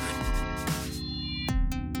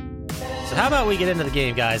 So how about we get into the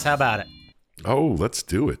game, guys? How about it? Oh, let's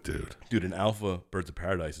do it, dude. Dude, an Alpha Birds of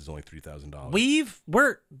Paradise is only $3,000.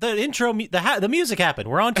 We're the intro, the music happened.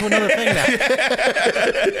 We're on to another thing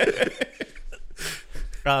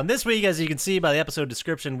now. This week, as you can see by the episode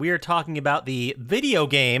description, we are talking about the video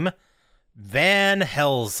game Van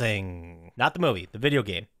Helsing. Not the movie, the video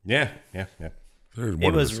game. Yeah. They're one It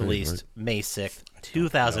and was the same, released right? May 6th,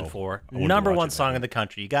 2004. I wouldn't Number watch one it song now. in the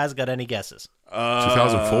country. You guys got any guesses?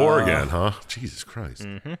 2004 again, huh? Jesus Christ.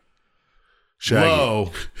 Mm-hmm. Shaggy.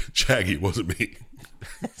 Low. Shaggy wasn't me.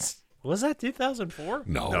 Was that 2004?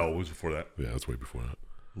 No. No, it was before that. Yeah, it's way before that.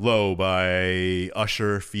 Low by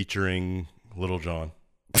Usher featuring Little John.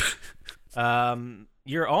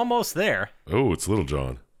 You're almost there. Oh, it's Little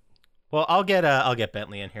John. Well, I'll get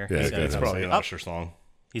Bentley in here. Yeah, He's go gonna ahead. It's go probably say- an Oh, Usher song.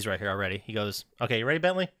 he's right here already. He goes, "Okay, you ready,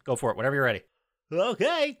 Bentley? Go for it. Whenever you're ready."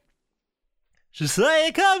 Okay. She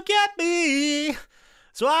say, "Come get me."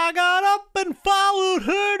 So I got up and followed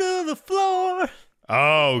her to the floor.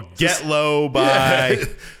 Oh, Get Low by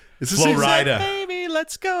It's the Flo same Rida. Baby,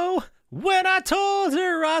 let's go. When I told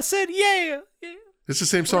her, I said, "Yeah." It's the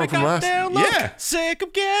same song When I from got last. down low, Yeah. Say,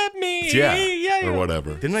 "Come get me." Yeah. Or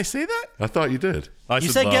whatever. Didn't I say that? I thought you did. I You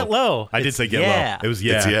said Get Low. I did It's say Get yeah. Low. It was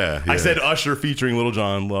yeah. It's yeah, I yeah. said Usher featuring Little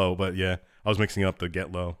John Low, but yeah, I was mixing up the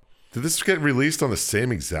Get Low. Did this get released on the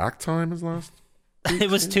same exact time as last? It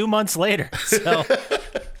was 2 months later. So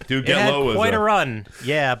Dude, it Get had Low was quite a run.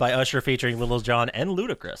 Yeah, by Usher featuring Little John and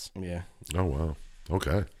Ludacris. yeah. Oh, wow.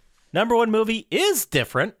 Okay. Number one movie is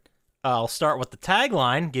different. I'll start with the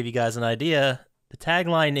tagline, give you guys an idea. The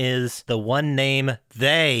tagline is the one name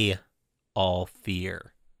they all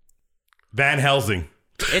fear. Van Helsing.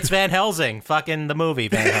 It's Van Helsing, fucking the movie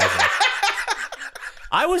Van Helsing.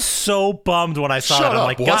 I was so bummed when I saw Shut it. I'm up,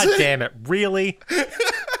 like, was God it? damn it, really?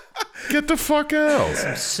 Get the fuck out.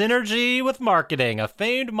 Synergy with marketing. A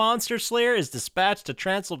famed monster slayer is dispatched to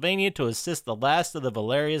Transylvania to assist the last of the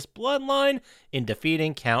Valerius bloodline in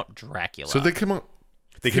defeating Count Dracula. So they came out.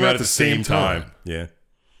 They came out at the same time. Yeah.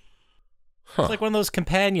 It's like one of those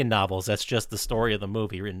companion novels that's just the story of the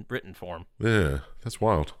movie in written form. Yeah, that's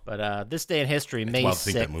wild. But this day in history, It's May wild to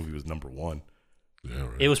think that 6th, movie was number one. Yeah,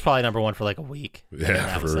 right. it was probably number one for like a week. And then Yeah,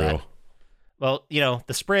 that for was real. that. Well, you know,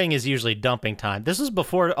 the spring is usually dumping time. This was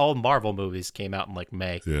before all Marvel movies came out in like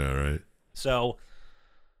May. Yeah, right. So,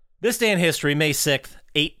 this day in history, May 6th,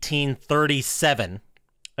 1837,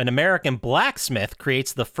 an American blacksmith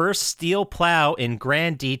creates the first steel plow in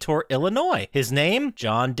Grand Detour, Illinois. His name,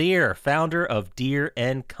 John Deere, founder of Deere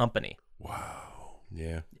and Company.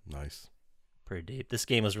 Yeah. Nice. Pretty deep. This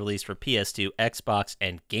game was released for PS2, Xbox,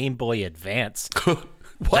 and Game Boy Advance.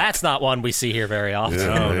 That's not one we see here very often. Yeah.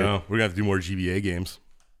 Oh, right. no. We're going to have to do more GBA games.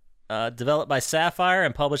 Developed by Sapphire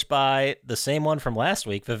and published by the same one from last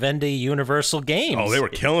week, Vivendi Universal Games. Oh, they were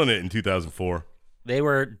killing it in 2004. They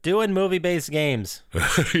were doing movie-based games.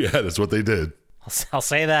 Yeah, that's what they did. I'll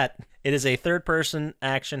say that. It is a third-person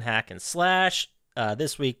action hack and slash.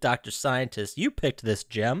 This week, Dr. Syintist, you picked this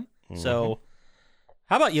gem. So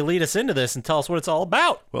How about you lead us into this and tell us what it's all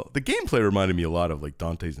about? Well, the gameplay reminded me a lot of like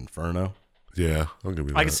Dante's Inferno. Yeah, I'm gonna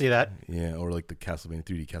be. I can see that. Yeah, or like the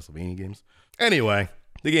 3D Castlevania games. Anyway,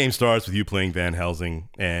 the game starts with you playing Van Helsing,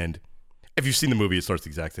 and if you've seen the movie, it starts the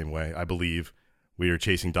exact same way, I believe. We are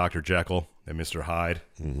chasing Dr. Jekyll and Mr. Hyde.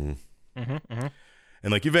 Mm-hmm.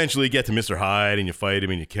 And like eventually you get to Mr. Hyde and you fight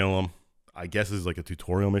him and you kill him. I guess this is like a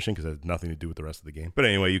tutorial mission because it has nothing to do with the rest of the game. But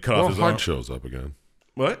anyway, you cut off his arm. Hyde shows up again.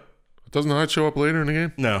 What? Doesn't Hyde show up later in the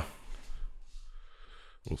game? No.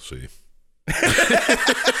 We'll see.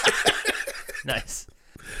 Nice.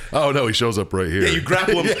 Oh no, he shows up right here. Yeah, you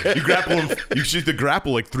grapple him. You grapple him. You shoot the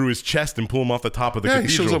grapple like through his chest and pull him off the top of the Yeah,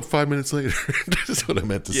 cathedral. he shows up 5 minutes later. That's what I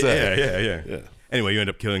meant to say. Yeah. Anyway, you end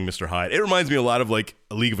up killing Mr. Hyde. It reminds me a lot of like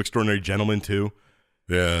A League of Extraordinary Gentlemen too.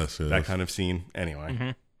 Yes. That kind of scene.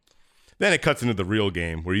 Anyway. Then it cuts into the real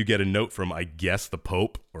game where you get a note from, I guess, the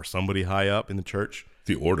Pope or somebody high up in the church.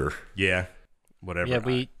 The Order. Yeah. Whatever.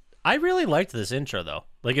 Yeah, I really liked this intro though.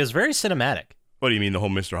 Like it was very cinematic. What do you mean, the whole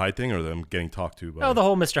Mr. Hyde thing or them getting talked to by... Oh, the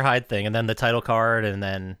whole Mr. Hyde thing, and then the title card, and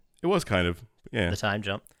then It was kind of, yeah. the time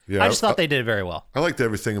jump. Yeah, I just thought they did it very well. I liked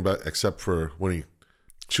everything about except for when he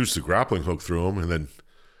shoots the grappling hook through him and then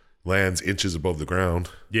lands inches above the ground.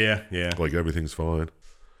 Yeah. Like everything's fine.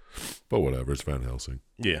 But whatever, it's Van Helsing.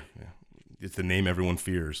 Yeah. It's the name everyone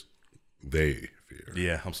fears. They fear.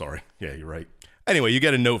 Yeah, I'm sorry. Yeah, you're right. Anyway, you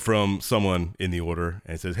get a note from someone in the Order,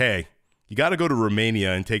 and it says, hey, you got to go to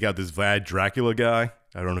Romania and take out this Vlad Dracula guy.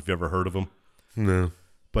 I don't know if you've ever heard of him. No.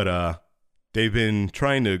 But they've been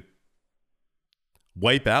trying to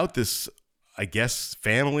wipe out this, I guess,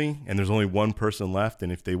 family, and there's only one person left,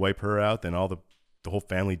 and if they wipe her out, then all the whole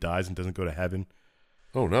family dies and doesn't go to heaven.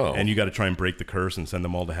 Oh, no. And you got to try and break the curse and send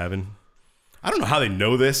them all to heaven. I don't know how they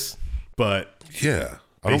know this, but Yeah.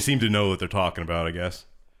 they seem to know what they're talking about, I guess.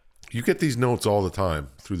 You get these notes all the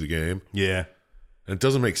time through the game, Yeah. and it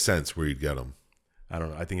doesn't make sense where you'd get them. I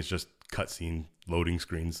don't know. I think it's just cutscene loading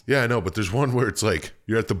screens. Yeah, I know, but there's one where it's like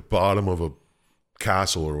you're at the bottom of a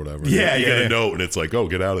castle or whatever. Yeah, you get yeah. a note, and it's like, oh,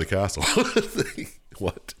 get out of the castle.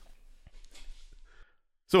 What?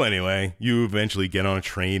 So anyway, you eventually get on a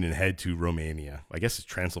train and head to Romania. I guess it's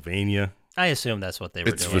Transylvania. I assume that's what they were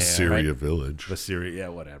It's doing. Visaria right? Village. Visaria, yeah,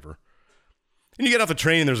 whatever. And you get off the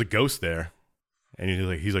train and there's a ghost there. And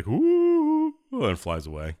he's like, ooh, and flies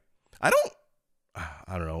away. I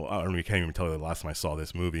don't know. I can't even tell you the last time I saw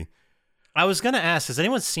this movie. I was going to ask, has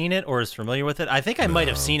anyone seen it or is familiar with it? I think I might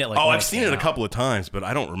have seen it. Like, Oh, when I've seen it a couple of times, but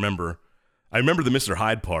I don't remember. I remember the Mr.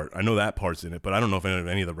 Hyde part. I know that part's in it, but I don't know if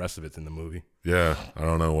any of the rest of it's in the movie. Yeah, I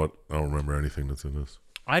don't remember anything that's in this.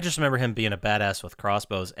 I just remember him being a badass with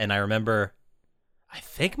crossbows, and I remember, I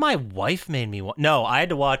think my wife made me No, I had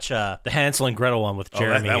to watch the Hansel and Gretel one with Oh,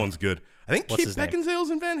 Jeremy. that one's good. I think What's Kate his name?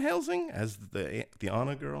 Beckinsale's in Van Helsing as the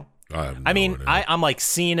Anna girl. I have no I mean, idea. I'm like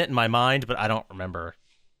seeing it in my mind, but I don't remember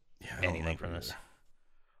anything from this.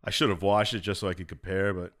 I should have watched it just so I could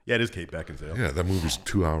compare, but yeah, it is Kate Beckinsale. Yeah, that movie's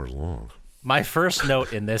 2 hours long. My first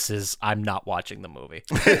note in this is I'm not watching the movie.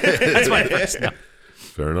 That's my first note.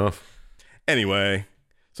 Fair enough. Anyway,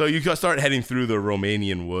 so you start heading through the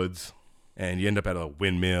Romanian woods, and you end up at a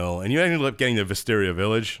windmill, and you end up getting to Visaria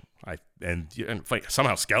Village, and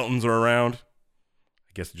somehow skeletons are around.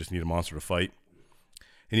 I guess you just need a monster to fight.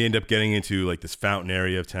 And you end up getting into like this fountain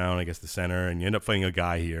area of town, I guess the center, and you end up fighting a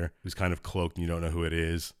guy here who's kind of cloaked and you don't know who it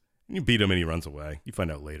is. And you beat him and he runs away. You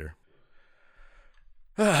find out later.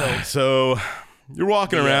 So you're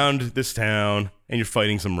walking around this town and you're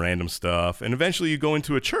fighting some random stuff, and eventually you go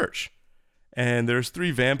into a church. And there's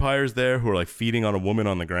 3 vampires there who are like feeding on a woman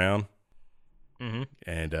on the ground. Mm-hmm.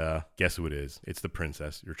 And guess who it is? It's the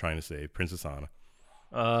princess you're trying to save, Princess Anna.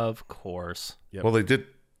 Of course. Yep. Well,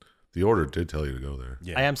 the Order did tell you to go there.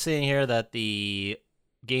 Yeah. I am seeing here that the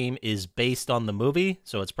game is based on the movie,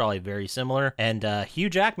 so it's probably very similar. And Hugh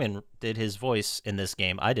Jackman did his voice in this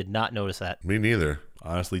game. I did not notice that. Me neither.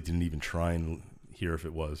 Honestly, didn't even try and hear if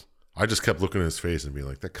it was. I just kept looking at his face and being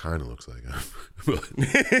like, that kind of looks like him.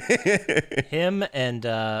 Him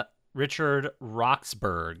and Richard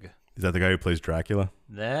Roxburgh. Is that the guy who plays Dracula?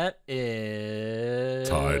 That is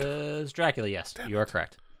Tied. Dracula, yes. You are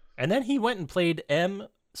correct. And then he went and played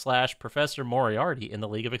M/Professor Moriarty in the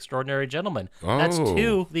League of Extraordinary Gentlemen. That's Oh.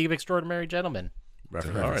 2 League of Extraordinary Gentlemen. All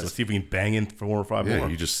right, let's see if we can bang in 4 or 5 Yeah, more.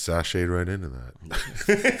 you just sashayed right into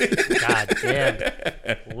that. God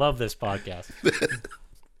damn. Love this podcast.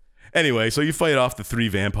 Anyway, so you fight off the 3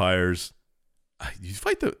 vampires. You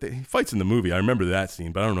fight he fights in the movie. I remember that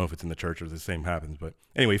scene, but I don't know if it's in the church or the same happens. But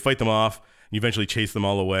anyway, you fight them off. You eventually chase them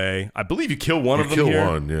all away. I believe you kill one of them here.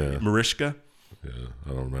 Kill one, yeah. Marishka. Yeah, I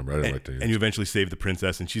don't remember. I didn't like to. And you eventually save the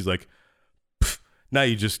princess, and she's like, now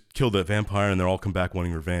you just killed that vampire and they're all come back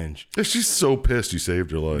wanting revenge. Yeah, she's so pissed you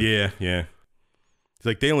saved her life. Yeah. It's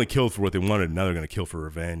like they only killed for what they wanted, and now they're going to kill for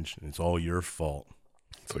revenge, and it's all your fault.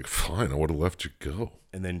 It's like, fine, I would have let you go.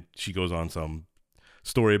 And then she goes on some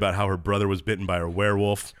story about how her brother was bitten by a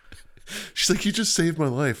werewolf. She's like, you just saved my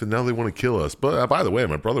life, and now they want to kill us. But by the way,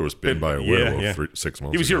 my brother was bitten by a werewolf for 6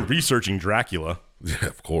 months He was ago. here researching Dracula. Yeah,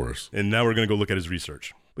 of course. And now we're going to go look at his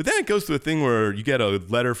research. But then it goes to a thing where you get a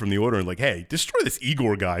letter from the Order and like, hey, destroy this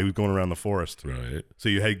Igor guy who's going around the forest. Right. So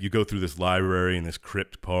you go through this library and this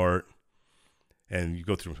crypt part, and you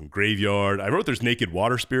go through some graveyard. I wrote there's naked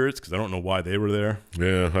water spirits because I don't know why they were there.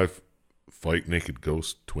 Yeah, I fight naked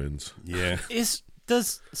ghost twins. Yeah.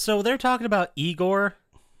 So they're talking about Igor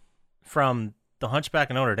from The Hunchback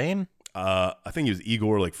of Notre Dame? I think it was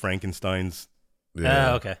Igor, like Frankenstein's.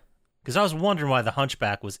 Yeah. Okay. Because I was wondering why the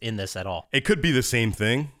Hunchback was in this at all. It could be the same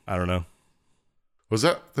thing. I don't know. Was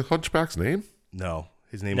that the Hunchback's name? No.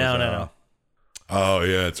 His name No, was... no. Oh,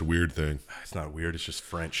 yeah, it's a weird thing. It's not weird. It's just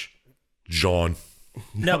French. Jean.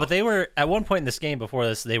 No, but they were, at one point in this game before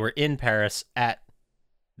this, they were in Paris at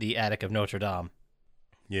the attic of Notre Dame.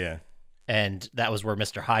 Yeah. And that was where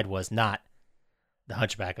Mr. Hyde was, not the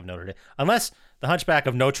Hunchback of Notre Dame. Unless the Hunchback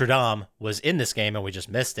of Notre Dame was in this game and we just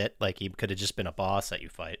missed it. Like he could have just been a boss that you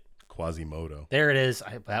fight. Quasimodo. There it is.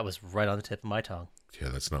 That was right on the tip of my tongue. Yeah,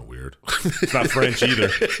 that's not weird. It's not French either.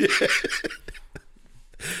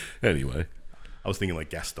 Anyway. I was thinking like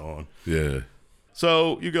Gaston. Yeah.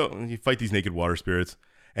 So you go and you fight these naked water spirits,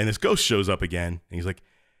 and this ghost shows up again, and he's like,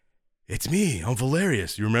 "It's me. I'm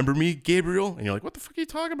Valerius. You remember me, Gabriel?" And you're like, "What the fuck are you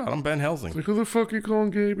talking about? I'm Ben Helsing." Like, who the fuck are you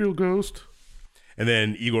calling Gabriel Ghost? And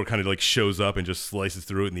then Igor kind of like shows up and just slices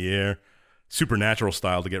through it in the air, supernatural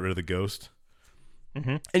style, to get rid of the ghost.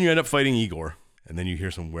 Mm-hmm. And you end up fighting Igor, and then you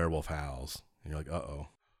hear some werewolf howls, and you're like, "Uh-oh."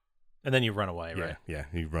 And then you run away, right? Yeah,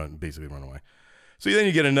 you basically run away. So then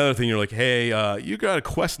you get another thing. You're like, "Hey, you got a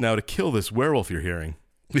quest now to kill this werewolf you're hearing."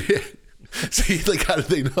 Yeah. See, like, how did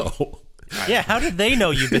they know? Yeah, how did they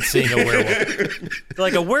know you've been seeing a werewolf?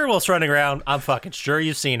 Like, a werewolf's running around. I'm fucking sure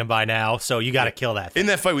you've seen him by now, so you got to kill that thing. In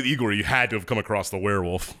that fight with Igor, you had to have come across the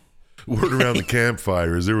werewolf. Word around the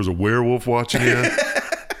campfire is there was a werewolf watching you.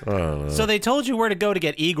 So they told you where to go to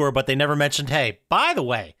get Igor, but they never mentioned, hey, by the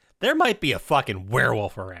way, there might be a fucking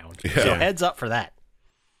werewolf around. Yeah. So heads up for that.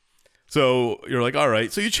 So you're like, all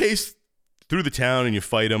right. So you chase through the town and you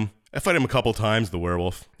fight him. I fight him a couple times, the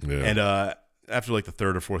werewolf. Yeah. And after like the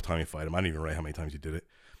third or fourth time you fight him, I don't even write how many times you did it.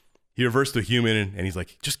 He reverts to human and he's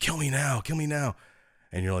like, "Just kill me now, kill me now."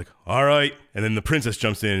 And you're like, all right. And then the princess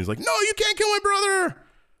jumps in and he's like, "No, you can't kill my brother."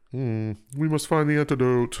 We must find the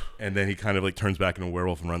antidote. And then he kind of like turns back into a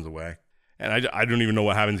werewolf and runs away. And I don't even know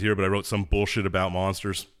what happens here, but I wrote some bullshit about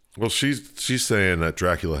monsters. Well, she's saying that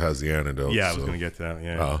Dracula has the antidote. Yeah, I was so. going to get to that.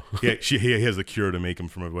 Yeah. Oh. He has the cure to make him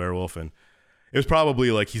from a werewolf. And it was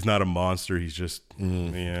probably like he's not a monster. He's just,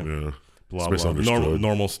 Yeah. blah, It's blah. misunderstood.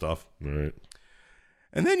 Normal stuff. Right.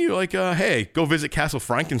 And then you're like, hey, go visit Castle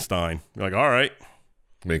Frankenstein. You're like, all right.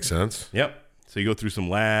 Makes sense. Yep. So you go through some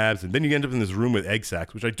labs, and then you end up in this room with egg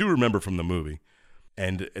sacs, which I do remember from the movie.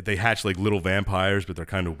 And they hatch like little vampires, but they're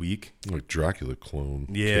kind of weak. Like Dracula clone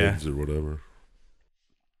Yeah. kids or whatever.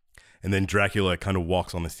 And then Dracula kind of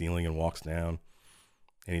walks on the ceiling and walks down.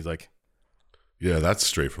 And he's like, Yeah, that's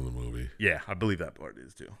straight from the movie. yeah, I believe that part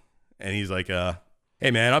is too. And he's like, hey,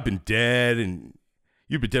 man, I've been dead, and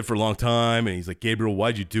you've been dead for a long time. And he's like, Gabriel,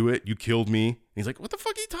 why'd you do it? You killed me. And he's like, what the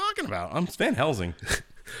fuck are you talking about? I'm Van Helsing.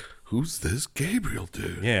 Who's this Gabriel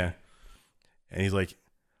dude? Yeah. And he's like,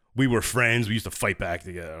 we were friends. We used to fight back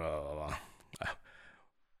together. Blah, blah, blah.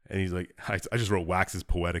 And he's like, I just wrote wax is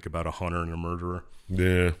poetic about a hunter and a murderer.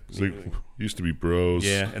 Yeah. It's like, used to be bros.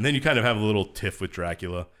 Yeah. And then you kind of have a little tiff with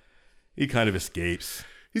Dracula. He kind of escapes.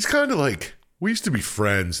 He's kind of like, we used to be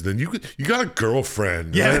friends. Then you got a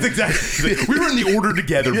girlfriend. Yeah, right? that's exactly. He's like, we were in the order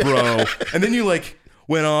together, bro. And then you like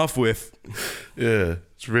went off with, Yeah.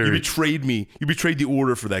 It's very. you betrayed me. You betrayed the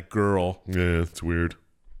order for that girl. Yeah, it's weird.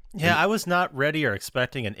 Yeah, I was not ready or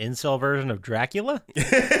expecting an incel version of Dracula.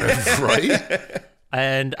 Right?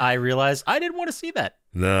 And I realized I didn't want to see that.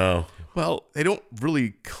 No. Well, they don't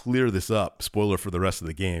really clear this up. Spoiler for the rest of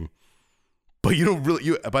the game. But you don't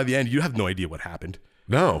really. By the end, you have no idea what happened.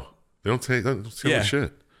 No. They don't say Yeah.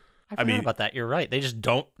 shit. I forgot about that. You're right. They just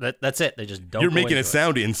don't. That's it. They just don't. You're go making into it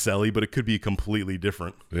sound incelly, but it could be completely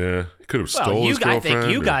different. Yeah. He could have Well, stole his I girlfriend.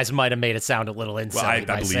 think you or- guys might have made it sound a little Well, insulting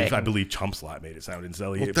by saying. I believe Chump Slap made it sound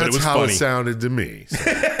incelly, Well, but that's it was how funny. it sounded to me.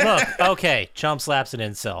 So. Look, okay, Chump Slap's an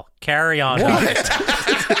incel. Carry on.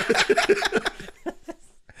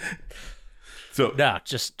 So No,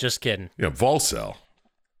 just kidding. Yeah, Volcel.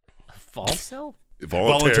 Falsel?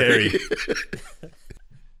 voluntary.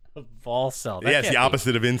 Vol cell. That Yeah, it's can't the be-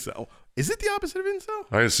 opposite of incel. Is it the opposite of incel?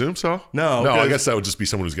 I assume so. No, I 'cause- guess that would just be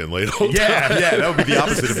someone who's getting laid all the time. Yeah, that would be the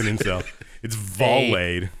opposite of an incel. It's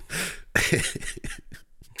volleyed.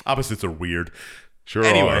 Opposites are weird. Sure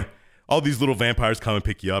Anyway, are. all these little vampires come and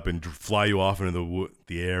pick you up and fly you off into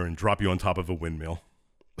the air and drop you on top of a windmill.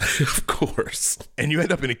 Of course. And you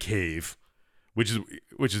end up in a cave, which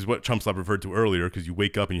is what Chump Slap referred to earlier, because you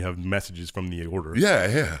wake up and you have messages from the Order.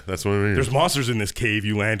 Yeah. That's what I mean. There's monsters in this cave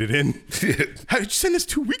you landed in. How did you send this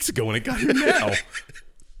 2 weeks ago and it got here now?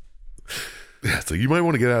 Yeah, it's like, you might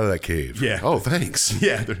want to get out of that cave. Yeah. Oh, thanks.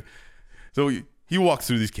 Yeah. So you walk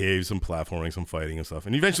through these caves, some platforming, some fighting and stuff,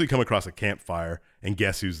 and you eventually come across a campfire, and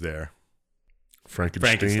guess who's there?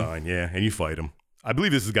 Frankenstein, yeah, and you fight him. I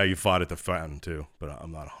believe this is the guy you fought at the fountain too, but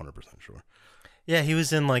I'm not 100% sure. Yeah, he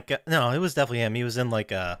was in no, it was definitely him. He was in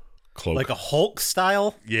like a Cloak. Hulk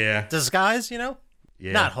style Yeah. disguise, you know?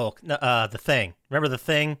 Yeah. Not Hulk, no, the Thing. Remember the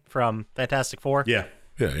Thing from Fantastic Four? Yeah.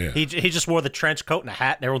 Yeah. He just wore the trench coat and a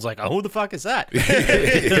hat, and everyone's like, "Oh, who the fuck is that?"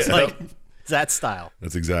 It's like that style.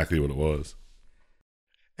 That's exactly what it was.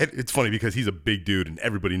 It's funny because he's a big dude, and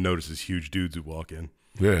everybody notices huge dudes who walk in.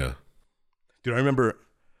 Yeah. Dude, I remember,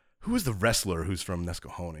 who was the wrestler who's from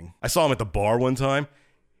Nesquehoning? I saw him at the bar one time.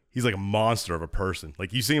 He's like a monster of a person.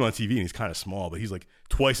 Like, you see him on TV, and he's kind of small, but he's like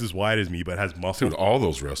twice as wide as me, but has muscle. Dude, all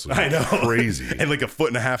those wrestlers I know. are crazy. And like a foot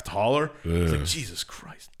and a half taller. It's Yeah. like, Jesus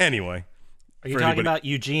Christ. Anyway. Are you For talking anybody- about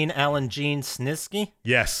Eugene Allen Gene Snitsky?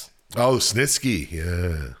 Yes. Oh, Snitsky.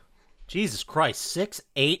 Yeah. Jesus Christ,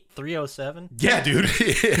 6'8", 307. Yeah, dude.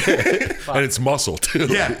 And it's muscle, too.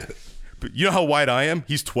 Yeah. But you know how wide I am?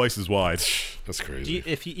 He's twice as wide. That's crazy.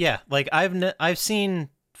 Like I've seen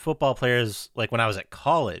football players like when I was at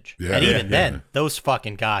college, Yeah. and Yeah, even then, those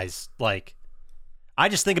fucking guys, like, I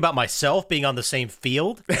just think about myself being on the same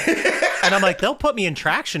field, and I'm like, they'll put me in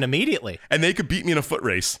traction immediately. And they could beat me in a foot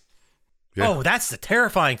race. Yeah. Oh, that's the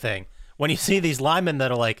terrifying thing. When you see these linemen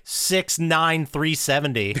that are like 6'9",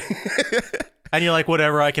 370, and you're like,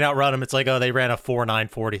 whatever, I can outrun them. It's like, oh, they ran a 4.9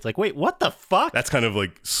 40. It's like, wait, what the fuck? That's kind of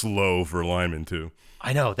like slow for linemen, too.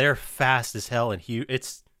 I know, they're fast as hell and huge.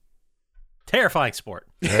 It's terrifying sport.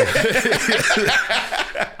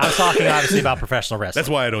 I'm talking obviously about professional wrestling. That's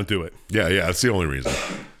why I don't do it. Yeah. That's the only reason.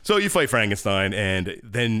 So you fight Frankenstein, and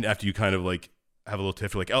then after you kind of like have a little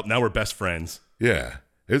tiff, you're like, oh, now we're best friends. Yeah.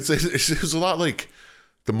 It was a lot like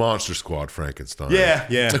the Monster Squad Frankenstein. Yeah.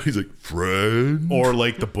 He's like, friend? Or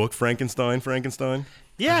like the book Frankenstein.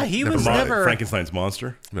 Yeah, he was never. Frankenstein's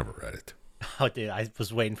monster. Never read it. Oh, dude, I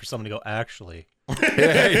was waiting for someone to go, actually.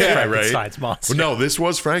 Yeah, right. Frankenstein's monster. Well, no, this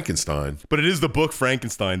was Frankenstein. But it is the book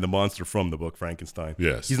Frankenstein, the monster from the book Frankenstein.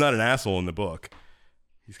 Yes. He's not an asshole in the book.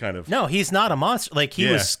 He's kind of... No, he's not a monster. Like, he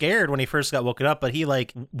Yeah. was scared when he first got woken up, but he,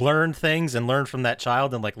 like, learned things and learned from that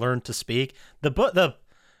child and, like, learned to speak. The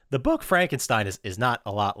book Frankenstein is not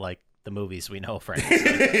a lot like the movies we know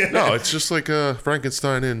Frankenstein. No, it's just like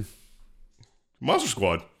Frankenstein in... Monster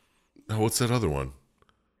Squad. Oh, what's that other one?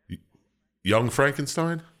 Young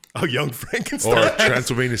Frankenstein? Oh, Young Frankenstein. Or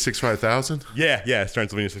Transylvania 65000? Yeah, it's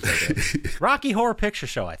Transylvania 65000. Rocky Horror Picture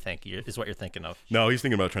Show, I think, is what you're thinking of. No, he's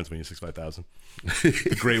thinking about Transylvania 65000.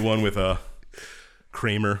 The great one with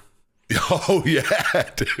Kramer. Oh, yeah,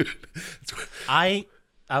 dude. I'm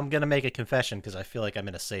going to make a confession because I feel like I'm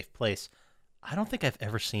in a safe place. I don't think I've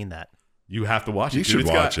ever seen that. You have to watch it. You should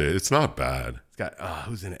watch it. It's not bad. It's got,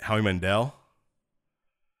 who's in it? Howie Mandel.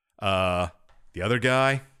 The other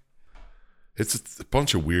guy. It's a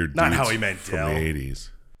bunch of weird Not dudes Howie Mandel. from the 80s.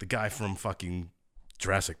 The guy from fucking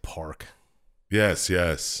Jurassic Park. Yes.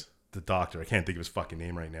 The doctor. I can't think of his fucking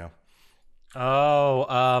name right now.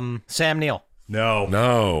 Oh, Sam Neill. No.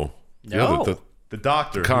 No. The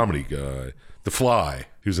doctor. Comedy guy. The Fly.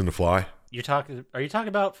 He was in The Fly. Are you talking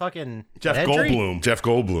about fucking Jeff Nedry? Goldblum. Jeff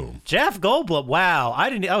Goldblum. Jeff Goldblum. Wow.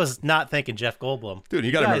 I was not thinking Jeff Goldblum. Dude,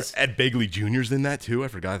 you got to remember Guys, Ed Begley Jr.'s in that too. I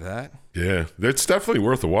forgot that. Yeah. It's definitely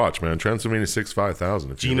worth a watch, man. Transylvania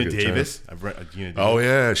 65000. If you Gina ever get a Davis. chance. I've read Gina Davis. Oh,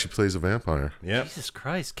 yeah. She plays a vampire. Yep. Jesus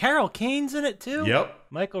Christ. Carol Kane's in it too? Yep.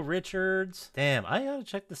 Michael Richards. Damn, I gotta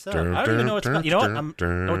check this out. Dun, I don't even know dun, what's about. You know what?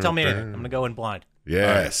 dun, Don't tell me dun, anything. I'm gonna go in blind.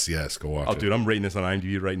 Yes. Go watch Oh, it. dude, I'm rating this on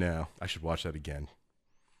IMDb right now. I should watch that again.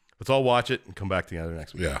 Let's all watch it and come back together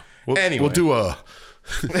next week. Yeah. Anyway. We'll do a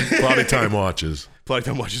body time watches. Plotty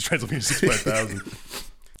Time watches Transylvania 65000.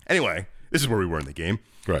 Anyway, this is where we were in the game.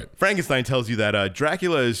 Right. Frankenstein tells you that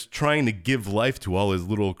Dracula is trying to give life to all his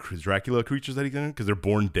little Dracula creatures that he's in because they're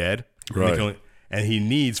born dead. Right. And he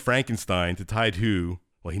needs Frankenstein to tie to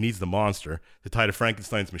Well, he needs the monster to tie to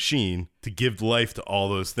Frankenstein's machine to give life to all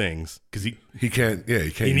those things because he can't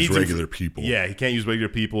use regular people. Yeah, he can't use regular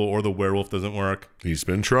people, or the werewolf doesn't work. He's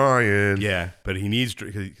been trying. Yeah, but he needs,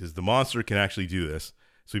 because the monster can actually do this.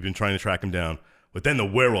 So we've been trying to track him down. But then the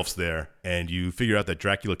werewolf's there, and you figure out that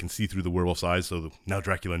Dracula can see through the werewolf's eyes, so now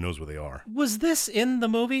Dracula knows where they are. Was this in the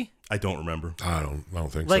movie? I don't remember. I don't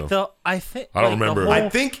think Like so. I don't remember. I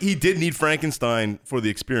think he did need Frankenstein for the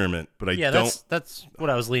experiment, but I don't. That's what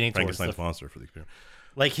I was leaning towards. Frankenstein's monster for the experiment.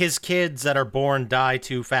 Like his kids that are born die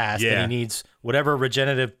too fast, Yeah. and he needs whatever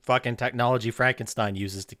regenerative fucking technology Frankenstein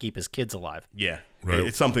uses to keep his kids alive. Yeah, Right.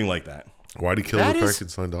 It's something like that. Why'd he kill That the is-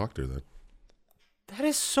 Frankenstein doctor then? That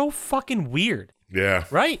is so fucking weird, Yeah.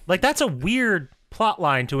 right? Like that's a weird plot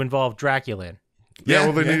line to involve Dracula in. Yeah,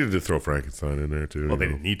 well, they needed to throw Frankenstein in there too. Well, they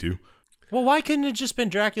didn't need to. Well, why couldn't it just been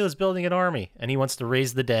Dracula's building an army and he wants to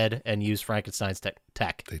raise the dead and use Frankenstein's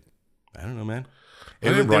tech? I don't know, man. I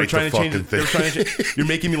didn't They were write trying the to change fucking it. They were trying to change. You're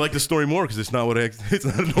making me like the story more because it's not what it's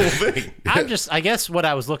not a normal thing. I guess what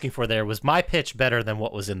I was looking for there was my pitch better than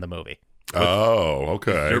what was in the movie. Oh,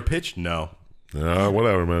 okay. Your pitch, no.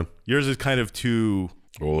 Whatever, man. Yours is kind of too.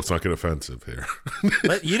 Well, let's not get offensive here.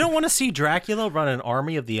 But you don't want to see Dracula run an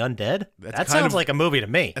army of the undead? That's That kind sounds of- like a movie to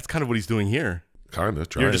me. That's kind of what he's doing here. Kind of You're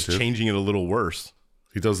trying just to. changing it a little worse.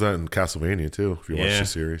 He does that in Castlevania too. If you watch Yeah. the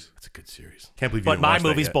series. That's a good series. Can't believe you But didn't my watch that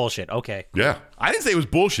movie's yet. bullshit. Okay. Yeah. I didn't say it was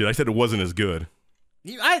bullshit. I said it wasn't as good.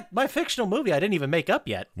 My fictional movie I didn't even make up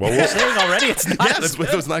yet. Well, You're saying already it's not Yeah, as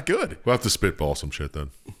that's not good. We'll have to spitball some shit then.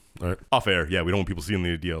 All right. Off air. Yeah, we don't want people seeing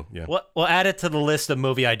the deal. Yeah. We'll add it to the list of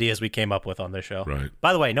movie ideas we came up with on this show. Right.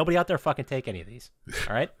 By the way, nobody out there fucking take any of these.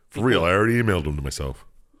 All right? For real, I already emailed them to myself.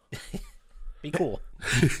 Be cool.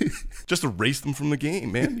 Just erase them from the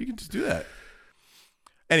game, man. You can just do that.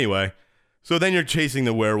 Anyway, so then you're chasing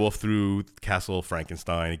the werewolf through Castle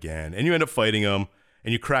Frankenstein again, and you end up fighting him,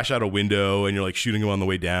 and you crash out a window, and you're like shooting him on the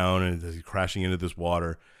way down, and he's crashing into this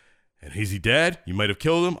water. And is he dead? You might have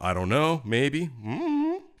killed him. I don't know. Maybe.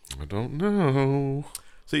 I don't know.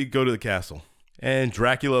 So you go to the castle. And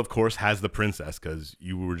Dracula, of course, has the princess because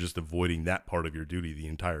you were just avoiding that part of your duty the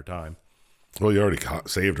entire time. Well, you already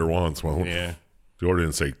saved her once. Well, Yeah. you already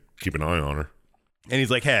didn't say keep an eye on her. And he's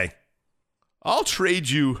like, hey, I'll trade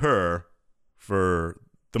you her for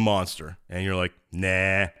the monster. And you're like,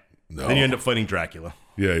 nah. No. Then you end up fighting Dracula.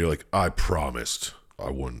 Yeah, you're like, I promised I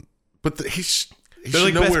wouldn't. But he They're should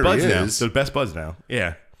like know best where buds he now. is. They're best buds now.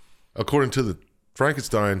 Yeah. According to the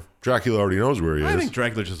Frankenstein, Dracula already knows where he I is. think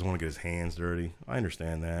Dracula just doesn't want to get his hands dirty. I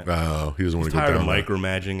understand that. Oh, he doesn't want He's to go tired down of that.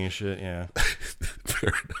 micromanaging and shit. Yeah. Fair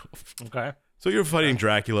enough. Okay. So you're fighting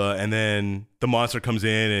Dracula, and then the monster comes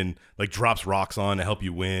in and like drops rocks on to help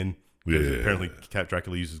you win. Yeah. Apparently,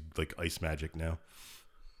 Dracula uses like ice magic now.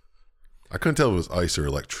 I couldn't tell if it was ice or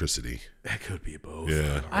electricity. That could be both.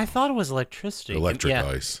 Yeah. I thought it was electricity. Electric Yeah.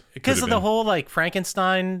 ice. Because Could've of the been. whole like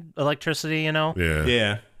Frankenstein electricity, you know? Yeah.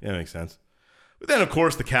 Yeah, that makes sense. But then, of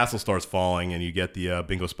course, the castle starts falling, and you get the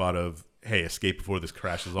bingo spot of, hey, escape before this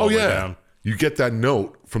crashes all Oh, the way yeah. down. You get that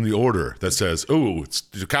note from the order that says, oh,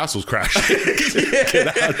 the castle's crashing. Get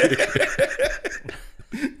out of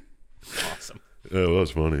here. Awesome. Oh, that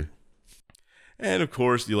was funny. And, of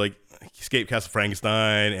course, you, like, escape Castle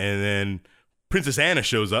Frankenstein, and then Princess Anna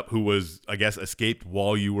shows up, who was, I guess, escaped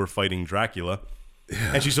while you were fighting Dracula.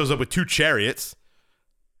 Yeah. And she shows up with 2 chariots.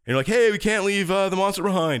 And you're like, hey, we can't leave the monster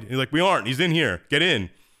behind. And you're like, we aren't. He's in here. Get in. And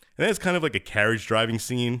then it's kind of like a carriage driving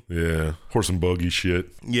scene. Yeah. Horse and buggy shit.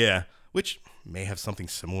 Yeah. Which may have something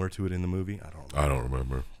similar to it in the movie. I don't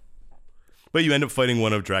remember. But you end up fighting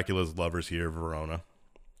one of Dracula's lovers here, Verona.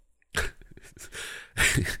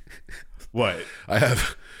 What?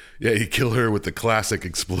 You kill her with the classic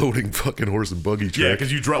exploding fucking horse and buggy trick. Yeah,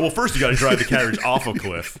 because you drive. Well, first you got to drive the carriage off a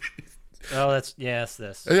cliff. Oh, it's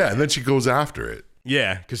this. Yeah, and then she goes after it.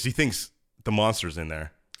 Yeah, because she thinks the monster's in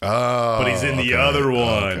there. Oh. But he's in the other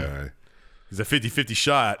one. Okay. He's a 50-50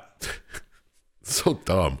 shot. So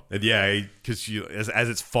dumb. And yeah, because as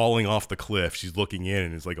it's falling off the cliff, she's looking in,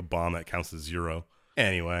 and it's like a bomb that counts as 0.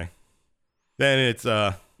 Anyway, then it's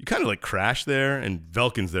you kind of like crash there, and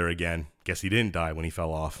Velkin's there again. Guess he didn't die when he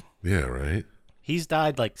fell off. Yeah, right? He's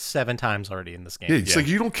died like 7 times already in this game. Yeah, it's like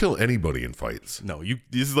you don't kill anybody in fights. No, this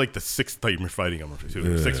is like the 6th time you're fighting him,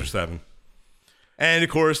 too. 6 or 7. And of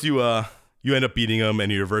course, you end up beating him,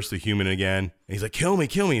 and you reverse to human again. And he's like, kill me.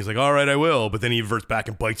 He's like, all right, I will. But then he reverts back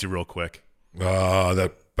and bites you real quick. Ah,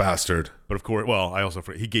 that bastard. But of course,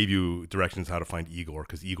 he gave you directions how to find Igor,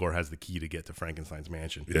 because Igor has the key to get to Frankenstein's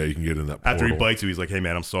mansion. Yeah, you can get in that portal. After he bites you, he's like, hey,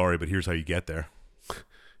 man, I'm sorry, but here's how you get there.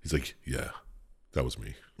 He's like, yeah, that was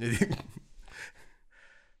me.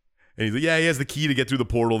 And he's like, yeah, he has the key to get through the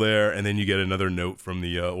portal there. And then you get another note from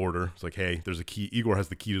the order. It's like, hey, there's a key. Igor has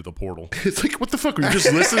the key to the portal. It's like, what the fuck? Were you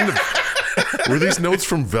just listening to... Were these notes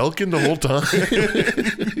from Velkin the whole time?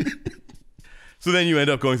 So then you end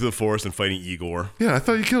up going through the forest and fighting Igor. Yeah, I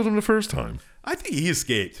thought you killed him the first time. I think he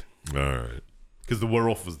escaped. All right. Because the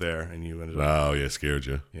werewolf was there and you ended up... Oh, yeah, scared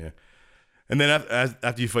you. Yeah. And then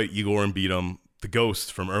after you fight Igor and beat him, the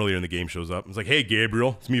ghost from earlier in the game shows up. It's like, hey,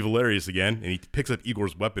 Gabriel, it's me, Valerius, again. And he picks up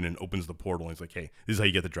Igor's weapon and opens the portal. And he's like, hey, this is how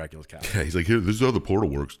you get to Dracula's castle. Yeah, he's like, here, this is how the portal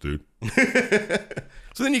works, dude.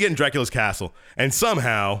 So then you get in Dracula's castle. And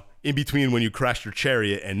somehow, in between when you crashed your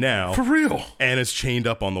chariot and now... For real. Anna's chained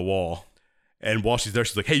up on the wall. And while she's there,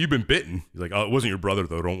 she's like, hey, you've been bitten. He's like, oh, it wasn't your brother,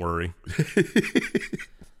 though. Don't worry.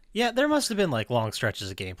 Yeah, there must have been like long stretches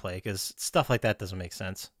of gameplay because stuff like that doesn't make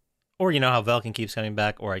sense. Or you know how Velkin keeps coming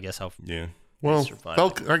back, or I guess how... Yeah. Well,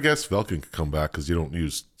 I guess Velkin could come back because you don't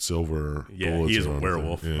use silver bullets. Yeah, he is a or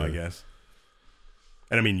werewolf, anything. Yeah. I guess.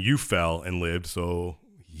 And I mean, you fell and lived, so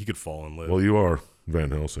he could fall and live. Well, you are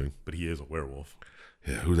Van Helsing. But he is a werewolf.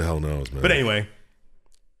 Yeah, who the hell knows, man? But anyway,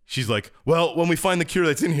 she's like, well, when we find the cure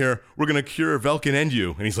that's in here, we're going to cure Velkin and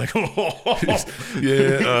you. And he's like, oh.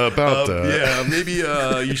 Yeah, about that. Yeah,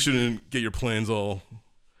 maybe you shouldn't get your plans all,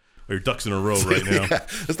 or your ducks in a row right now. Yeah,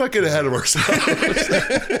 let's not get ahead of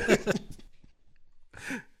ourselves.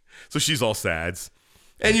 So she's all sad.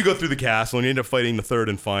 And you go through the castle and you end up fighting the third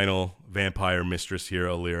and final vampire mistress here,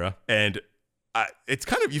 Alira. And it's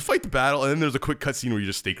kind of, you fight the battle and then there's a quick cutscene where you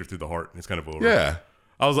just stake her through the heart and it's kind of over. Yeah.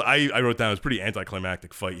 I wrote down, it was a pretty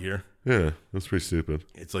anticlimactic fight here. Yeah, that's pretty stupid.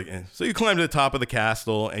 It's like, so you climb to the top of the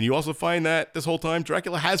castle and you also find that this whole time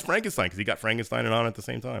Dracula has Frankenstein because he got Frankenstein and on at the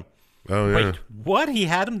same time. Oh, yeah. Wait, what? He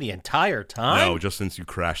had him the entire time? No, just since you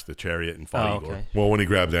crashed the chariot and fought Igor. Okay. Well, when he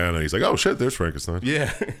grabbed Anna, he's like, oh, shit, there's Frankenstein.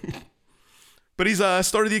 Yeah. But he's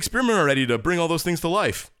started the experiment already to bring all those things to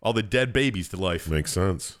life. All the dead babies to life. Makes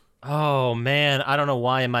sense. Oh, man. I don't know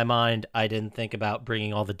why in my mind I didn't think about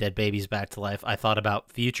bringing all the dead babies back to life. I thought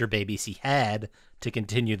about future babies he had to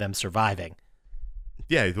continue them surviving.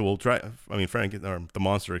 Yeah, well, Frank, or the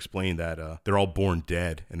monster explained that they're all born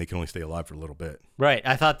dead and they can only stay alive for a little bit. Right.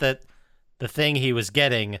 I thought that the thing he was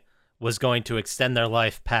getting was going to extend their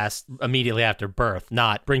life past immediately after birth,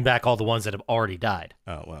 not bring back all the ones that have already died.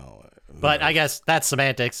 Oh, well. But I guess that's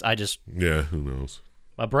semantics. Yeah, who knows?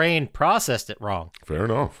 My brain processed it wrong. Fair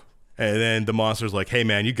enough. And then the monster's like, hey,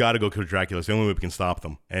 man, you got to go kill Dracula. It's the only way we can stop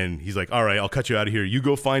them. And he's like, all right, I'll cut you out of here. You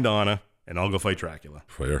go find Anna, and I'll go fight Dracula.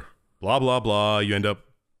 Fair. Blah, blah, blah. You end up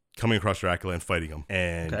coming across Dracula and fighting him.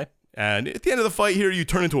 And at the end of the fight here, you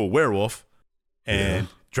turn into a werewolf. And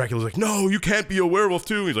Dracula's like, no, you can't be a werewolf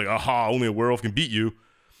too. He's like, aha, only a werewolf can beat you.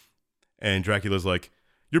 And Dracula's like,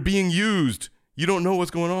 you're being used. You don't know what's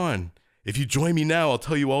going on. If you join me now, I'll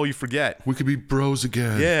tell you all you forget. We could be bros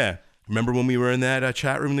again. Yeah. Remember when we were in that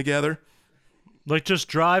chat room together? Like, just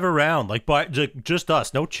drive around. Like, just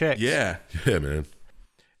us. No chicks. Yeah. Yeah, man.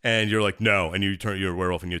 And you're like, no. And you're a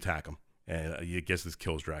werewolf and you attack him. And I guess this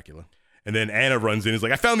kills Dracula. And then Anna runs in and is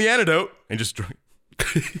like, I found the antidote. And just...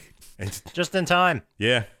 Just in time.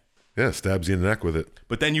 Yeah. Yeah, stabs you in the neck with it.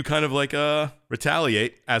 But then you kind of like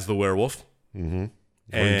retaliate as the werewolf. Mm-hmm.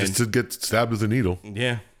 And just to get stabbed with a needle.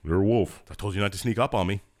 Yeah. You're a wolf. I told you not to sneak up on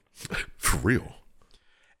me. For real.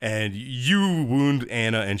 And you wound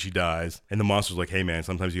Anna and she dies. And the monster's like, hey, man,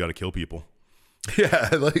 sometimes you got to kill people. Yeah,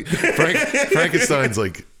 like Frankenstein's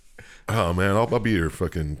like, oh, man, I'll be your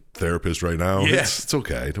fucking therapist right now. Yeah. It's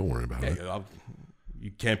okay. Don't worry about it. You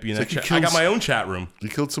can't be in It's that like chat. I got my own chat room. You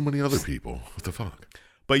killed so many other people. What the fuck?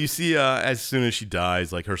 But you see, as soon as she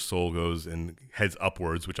dies, like her soul goes and heads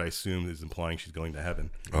upwards, which I assume is implying she's going to heaven.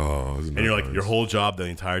 Oh, isn't that and you're like, nice? your whole job the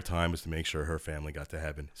entire time was to make sure her family got to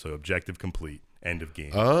heaven. So objective complete. End of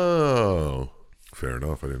game. Oh, fair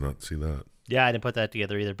enough. I did not see that. Yeah, I didn't put that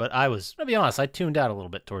together either. But I'll be honest, I tuned out a little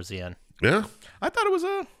bit towards the end. Yeah? I thought it was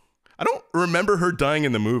I don't remember her dying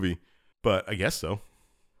in the movie, but I guess so.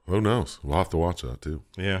 Who knows? We'll have to watch that too.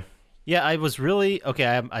 Yeah. Yeah, I was really... Okay,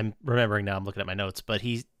 I'm remembering now. I'm looking at my notes. But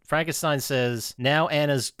Frankenstein says, now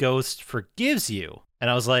Anna's ghost forgives you. And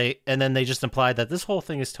I was like... And then they just implied that this whole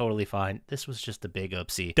thing is totally fine. This was just a big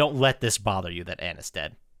oopsie. Don't let this bother you that Anna's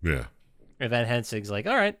dead. Yeah. And Van Helsing's like,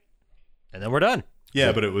 all right. And then we're done.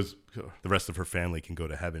 Yeah, but it was... The rest of her family can go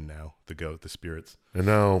to heaven now. The spirits. And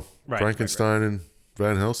now Right, Frankenstein and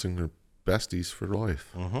Van Helsing are besties for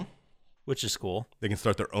life. Mm-hmm. Which is cool. They can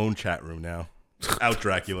start their own chat room now. Out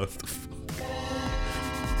Dracula.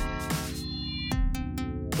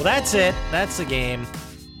 Well, that's it. That's the game.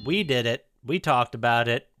 We did it. We talked about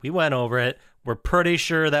it. We went over it. We're pretty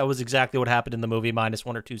sure that was exactly what happened in the movie, minus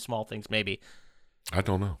one or two small things, maybe. I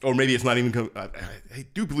don't know. Or maybe it's not even. I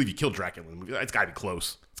do believe he killed Dracula in the movie. It's got to be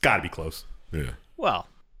close. It's got to be close. Yeah. Well,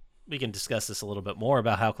 we can discuss this a little bit more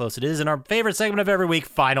about how close it is in our favorite segment of every week,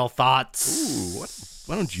 Final Thoughts. Ooh,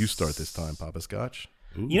 why don't you start this time, Poppascotch?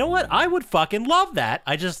 You know what? I would fucking love that.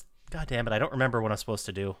 God damn it, I don't remember what I'm supposed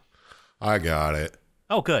to do. I got it.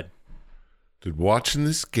 Oh, good. Did watching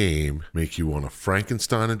this game make you want to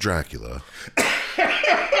Frankenstein a Dracula?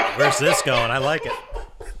 Where's this going? I like it.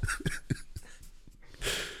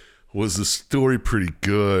 Was the story pretty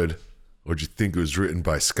good? Or did you think it was written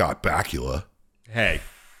by Scott Bakula? Hey,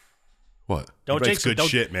 What? Don't jinx good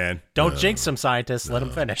shit, man. Don't jinx some scientists. Let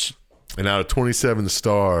them finish. And out of 27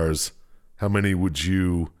 stars, how many would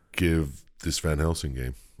you give this Van Helsing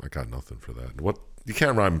game? I got nothing for that. What? You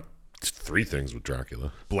can't rhyme 3 things with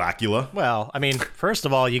Dracula. Blackula. Well, I mean, first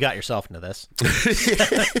of all, you got yourself into this.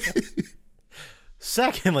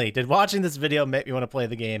 Secondly, did watching this video make me want to play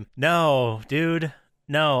the game? No, dude.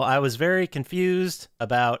 No, I was very confused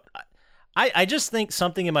about... I just think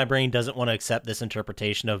something in my brain doesn't want to accept this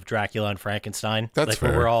interpretation of Dracula and Frankenstein. That's like,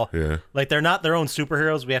 fair. We're all, yeah. Like, they're not their own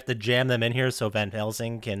superheroes. We have to jam them in here so Van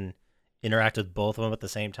Helsing can interact with both of them at the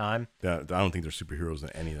same time. Yeah, I don't think they're superheroes in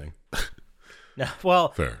anything. No, well,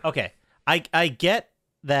 Fair. Okay. I get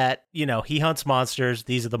that, you know, he hunts monsters.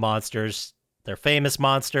 These are the monsters. They're famous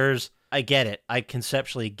monsters. I get it. I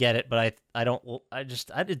conceptually get it, but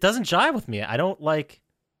it doesn't jive with me. I don't like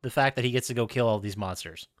the fact that he gets to go kill all these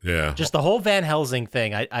monsters. Yeah. Just the whole Van Helsing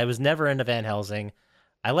thing. I was never into Van Helsing.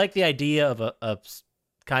 I like the idea of a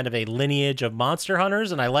kind of a lineage of monster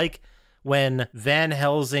hunters, and I like when Van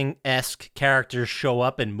Helsing-esque characters show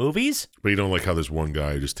up in movies. But you don't like how there's one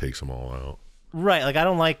guy who just takes them all out. Right, like I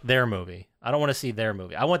don't like their movie. I don't want to see their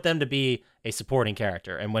movie. I want them to be a supporting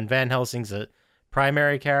character. And when Van Helsing's a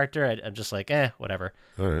primary character, I'm just like, whatever.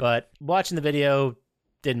 All right. But watching the video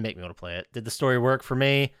didn't make me want to play it. Did the story work for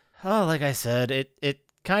me? Oh, like I said, it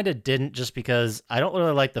kind of didn't, just because I don't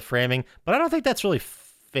really like the framing, but I don't think that's really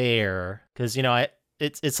fair because, you know,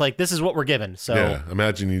 it's like, this is what we're given. So Yeah,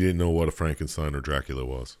 imagine you didn't know what a Frankenstein or Dracula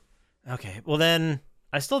was. Okay, well then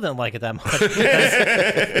I still didn't like it that much.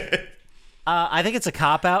 Because, I think it's a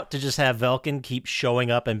cop-out to just have Velkin keep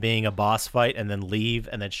showing up and being a boss fight and then leave,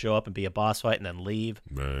 and then show up and be a boss fight and then leave.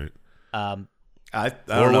 Right. I Or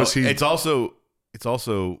don't know. was he- It's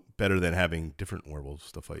also better than having different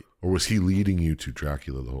werewolves to fight. Or was he leading you to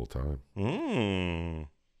Dracula the whole time?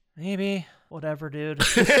 Maybe. Whatever, dude.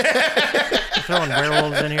 I'm throwing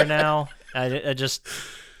werewolves in here now. I just...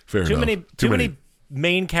 Fair Too enough. many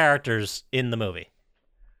main characters in the movie.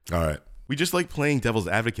 All right. We just like playing devil's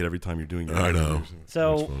advocate every time you're doing your I know. That's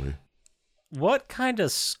So, funny. what kind of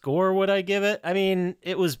score would I give it? I mean,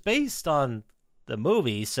 it was based on the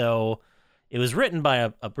movie, so it was written by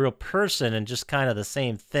a real person and just kind of the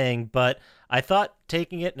same thing, but I thought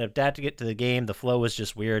taking it and adapting it to the game, the flow was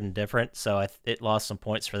just weird and different, so it lost some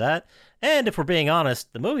points for that. And if we're being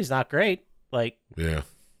honest, the movie's not great. Like, Yeah.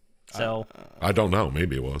 so... I don't know.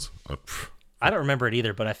 Maybe it was. I don't remember it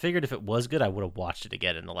either, but I figured if it was good, I would have watched it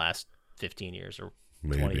again in the last 15 years or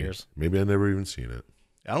 20 years. Maybe I never even seen it.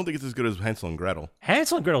 I don't think it's as good as Hansel and Gretel.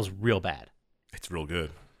 Hansel and Gretel's real bad. It's real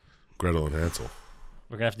good. Gretel and Hansel.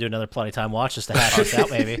 We're going to have to do another Plenty Time watch just to hash this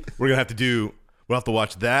out, maybe. We'll have to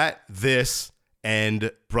watch that, this,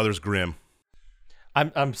 and Brothers Grimm.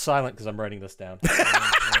 I'm silent because I'm writing this down.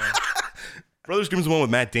 Brothers Grimm's the one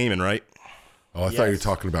with Matt Damon, right? Oh, I thought you were Yes.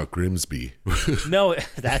 talking about Grimsby. No,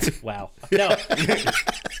 that's... Wow. No.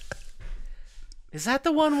 Is that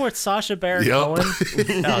the one where Sacha Baron Yep.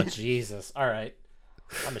 Cohen? Oh, Jesus. All right.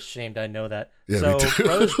 I'm ashamed I know that. Yeah, so, me too.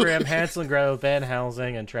 Brothers Grimm, Hansel and Gretel, Van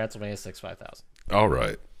Helsing, and Transylvania 65000. All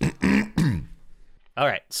right. All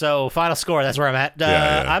right. So, final score. That's where I'm at.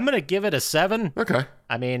 Yeah. I'm going to give it a 7. Okay.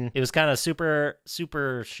 I mean, it was kind of super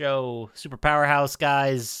powerhouse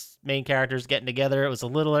guys, main characters getting together. It was a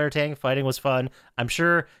little entertaining. Fighting was fun. I'm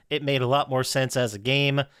sure it made a lot more sense as a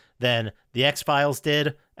game than the X-Files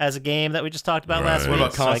did as a game that we just talked about last Right. week. What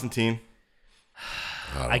about So Constantine?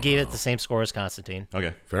 I gave it the same score as Constantine.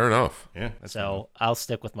 Okay. Fair enough. Yeah. That's So I'll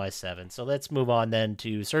stick with my 7. So let's move on then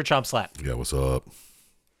to Sir Chump Slap. Yeah, what's up?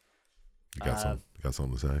 You got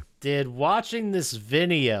something to say? Did watching this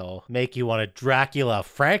video make you want to Dracula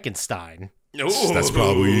Frankenstein? That's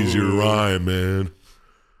probably easier to rhyme, man.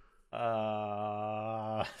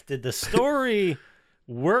 Did the story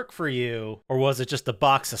work for you, or was it just a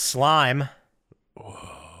box of slime?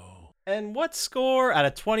 Whoa. And what score out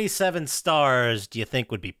of 27 stars do you think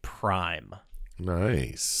would be prime?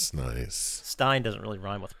 Nice. Stein doesn't really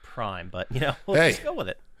rhyme with prime, but, you know, we'll Hey. just go with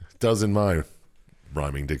it. Does in my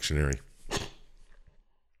rhyming dictionary.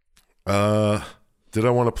 Did I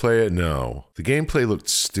want to play it? No. The gameplay looked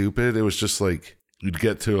stupid. It was just like you'd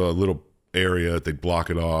get to a little area, they'd block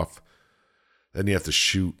it off, then you have to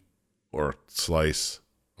shoot or slice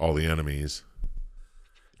all the enemies.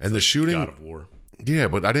 And the shooting... God of War. Yeah,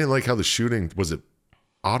 but I didn't like how the shooting... Was it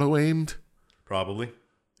auto-aimed? Probably.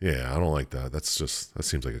 Yeah, I don't like that. That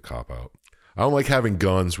seems like a cop-out. I don't like having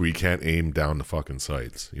guns where you can't aim down the fucking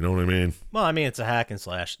sights. You know what I mean? Well, I mean, it's a hack and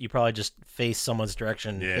slash. You probably just face someone's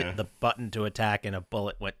direction, Yeah. hit the button to attack, and a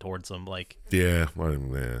bullet went towards them. Like, Yeah.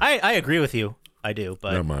 I agree with you. I do,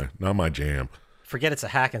 but Not my jam. forget it's a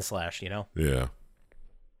hack and slash, you know? Yeah.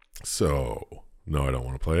 So, no, I don't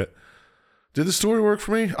want to play it. Did the story work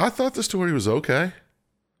for me? I thought the story was okay.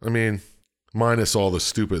 I mean, minus all the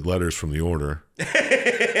stupid letters from the order.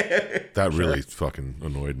 That really fucking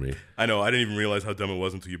annoyed me. I know. I didn't even realize how dumb it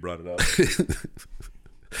was until you brought it up.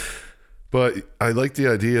 But I like the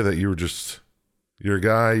idea that you're a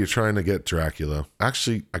guy, you're trying to get Dracula.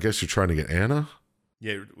 Actually, I guess you're trying to get Anna?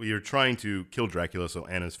 Yeah, you're trying to kill Dracula so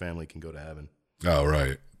Anna's family can go to heaven. Oh,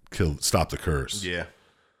 right. Stop the curse. Yeah.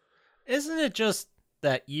 Isn't it just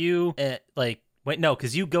that you, wait, no,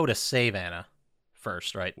 because you go to save Anna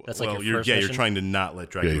first, right? That's like your first mission? You're trying to not let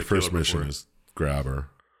Dracula Yeah, your first kill her mission before. is grab her.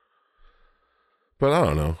 But I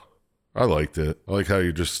don't know. I liked it. I like how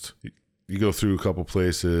you go through a couple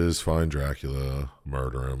places, find Dracula,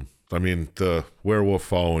 murder him. I mean, the werewolf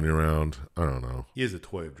following you around, I don't know. He is a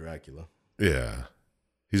toy of Dracula. Yeah.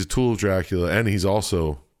 He's a tool of Dracula, and he's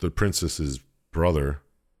also the princess's brother.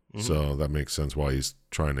 Mm-hmm. So that makes sense why he's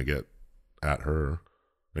trying to get at her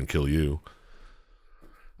and kill you.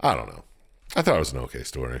 I don't know. I thought it was an okay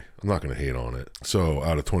story. I'm not going to hate on it. So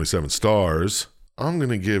out of 27 stars, I'm going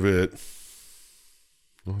to give it,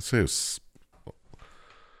 let's say it's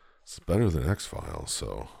better than X-Files.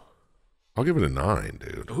 So I'll give it a 9,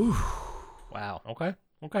 dude. Ooh. Wow. Okay.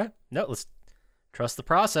 No, let's trust the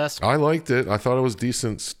process. I liked it. I thought it was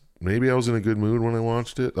decent. Maybe I was in a good mood when I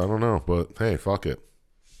watched it. I don't know. But hey, fuck it.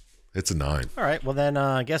 It's a 9. All right. Well, then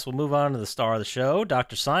I guess we'll move on to the star of the show,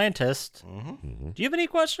 Dr. Syintist. Mm-hmm. Do you have any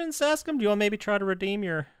questions to ask him? Do you want to maybe try to redeem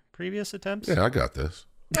your previous attempts? Yeah, I got this.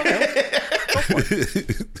 Okay.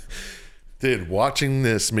 Did watching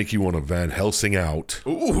this make you want to Van Helsing out?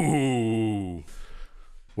 Ooh.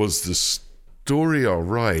 Was the story all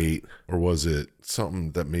right, or was it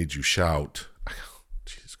something that made you shout?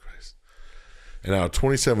 Jesus Christ. And out of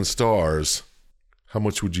 27 stars, how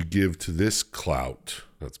much would you give to this clout?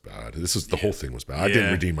 That's bad. The whole thing was bad. I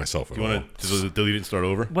didn't redeem myself at all. Do you want to delete it and start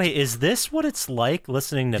over? Wait, is this what it's like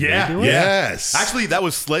listening to me do it? Yes. Actually, that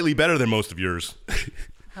was slightly better than most of yours.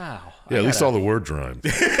 Wow. Yeah, at least all the word rhymed.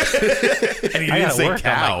 And he I didn't gotta say work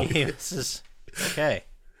cow. on my game. This is okay.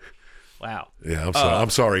 Wow. Yeah,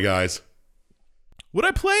 I'm sorry, guys. Would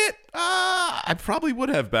I play it? I probably would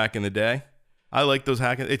have back in the day. I like those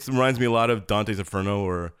hacking. It reminds me a lot of Dante's Inferno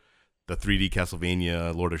or the 3D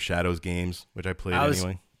Castlevania Lord of Shadows games, which I played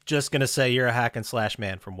anyway. Just gonna say you're a hack and slash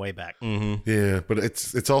man from way back. Mm-hmm. Yeah, but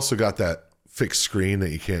it's also got that fixed screen that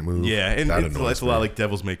you can't move. Yeah, and That it's annoys a lot me. like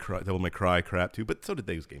Devil May Cry crap too. But so did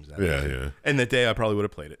those games. Yeah. And that day I probably would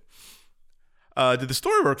have played it. Did the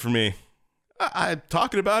story work for me? I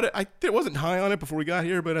talking about it. I wasn't high on it before we got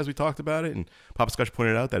here, but as we talked about it, and Poppascotch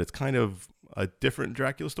pointed out that it's kind of a different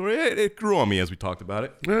Dracula story. It grew on me as we talked about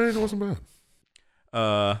it. Yeah, it wasn't bad.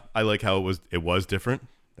 I like how it was different.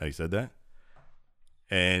 That he said that,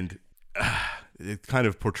 and it kind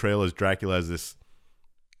of portrayal as Dracula as this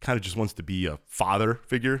kind of just wants to be a father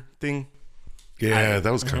figure thing. Yeah,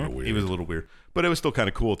 that was kind of weird. He was a little weird, but it was still kind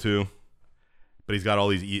of cool too. But he's got all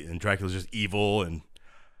these, and Dracula's just evil, and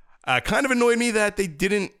kind of annoyed me that they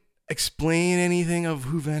didn't explain anything of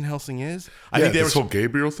who Van Helsing is. I think this whole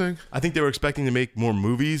Gabriel thing. I think they were expecting to make more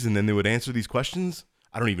movies, and then they would answer these questions.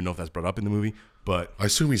 I don't even know if that's brought up in the movie, but I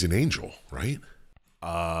assume he's an angel, right?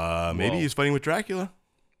 maybe he's fighting with Dracula.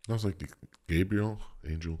 I was like, Gabriel,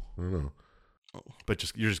 angel. I don't know.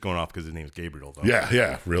 But you're just going off because his name is Gabriel, though.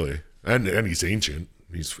 Yeah, really. And he's ancient.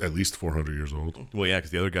 He's at least 400 years old. Well, yeah,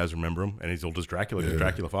 because the other guys remember him, and he's old as Dracula because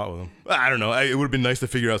Dracula fought with him. I don't know. It would have been nice to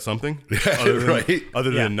figure out something. Right.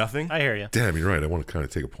 Other than nothing. I hear you. Damn, you're right. I want to kind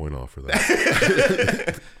of take a point off for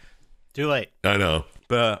that. Too late. I know.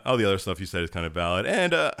 But all the other stuff you said is kind of valid.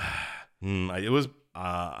 And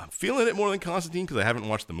I'm feeling it more than Constantine because I haven't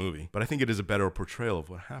watched the movie. But I think it is a better portrayal of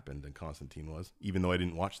what happened than Constantine was, even though I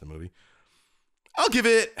didn't watch the movie. I'll give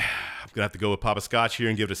it, I'm going to have to go with Poppascotch here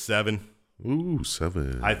and give it a 7. Ooh,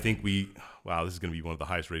 7. I think this is going to be one of the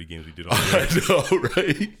highest rated games we did on the I know,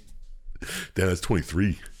 right? Damn, that's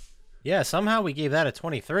 23. Yeah, somehow we gave that a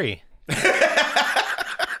 23.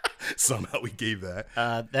 Somehow we gave that.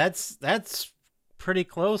 That's pretty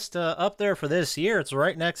close to up there for this year. It's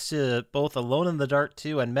right next to both Alone in the Dark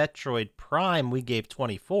 2 and Metroid Prime. We gave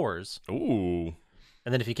 24s. Ooh.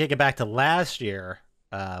 And then if you kick it back to last year,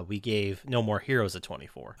 we gave No More Heroes a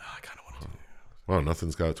 24. I kind of want to do Wow,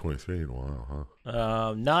 nothing's got a 23 in a while,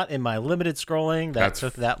 huh? Not in my limited scrolling. That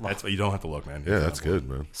took that long. That's you don't have to look, man. Yeah, that's good,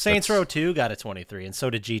 man. Saints Row 2 got a 23, and so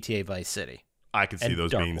did GTA Vice City. I could see And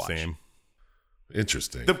those Dark being Watch. the same.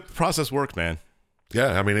 Interesting. The process worked, man.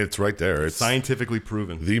 Yeah, I mean, it's right there. It's Scientifically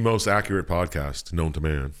proven. the most accurate podcast known to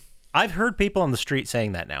man. I've heard people on the street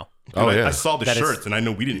saying that now. Oh, yeah. I saw the That is- shirts, and I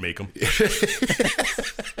know we didn't make them.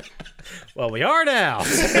 Well, we are now.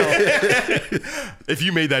 So If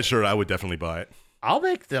you made that shirt, I would definitely buy it. I'll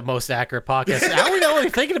make the most accurate podcast. How are we only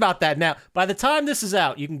thinking about that now? By the time this is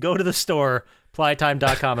out, you can go to the store,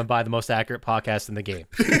 plytime.com, and buy the most accurate podcast in the game.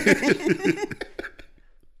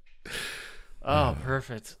 Oh,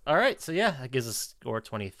 perfect. All right, so yeah, that gives us score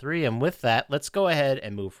 23. And with that, let's go ahead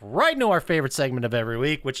and move right into our favorite segment of every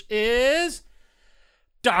week, which is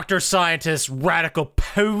Dr. Syintist Radical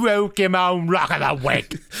Pokemon Rock of the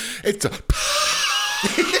Week. It's a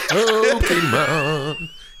Pokemon.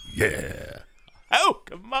 Yeah. Oh,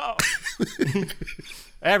 come on.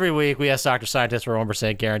 Every week, we ask Dr. Syintist for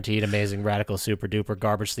 1% guaranteed amazing, radical, super duper,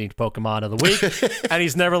 garbage themed Pokemon of the week, and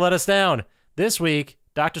he's never let us down. This week,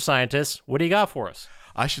 Dr. Syintist, what do you got for us?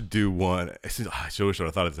 I should do one. I so wish I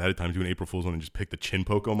thought ahead of time, do an April Fool's one and just pick the chin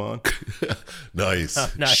Pokemon.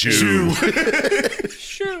 Nice. nice. Shoe.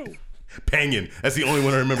 Shoo! Penguin. That's the only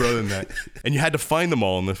one I remember other than that. And you had to find them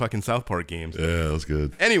all in the fucking South Park games. Yeah, that was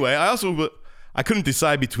good. Anyway, I couldn't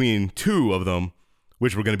decide between two of them,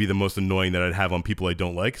 which were going to be the most annoying that I'd have on people I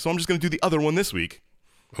don't like. So I'm just going to do the other one this week.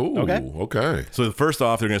 Oh, okay. So the first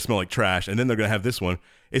off, they're going to smell like trash, and then they're going to have this one.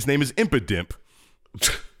 Its name is Impidimp.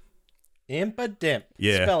 Impidimp.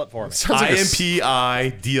 Yeah. Spell it for me. Sounds like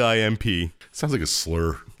Impidimp. Sounds like a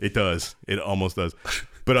slur. It does. It almost does.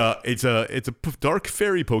 But it's a dark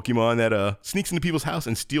fairy Pokemon that sneaks into people's house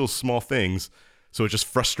and steals small things. So it just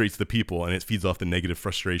frustrates the people, and it feeds off the negative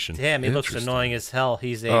frustration. Damn, he looks Interesting. annoying as hell.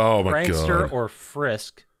 He's a Oh, my prankster God. or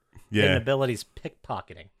frisk. Yeah. And abilities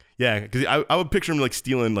pickpocketing. Yeah, because I would picture him like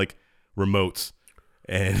stealing like remotes.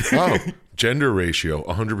 And Oh, gender ratio,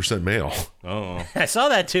 100% male. oh, I saw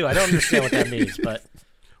that too. I don't understand what that means, but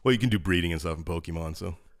well, you can do breeding and stuff in Pokemon.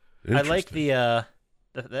 So I like the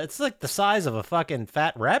it's like the size of a fucking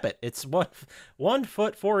fat rabbit. It's 1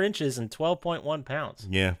 foot 4 inches and 12.1 pounds.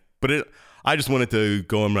 yeah, but I just wanted to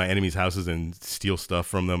go in my enemies' houses and steal stuff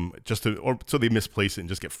from them, so they misplace it and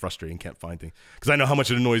just get frustrated and can't find things. Because I know how much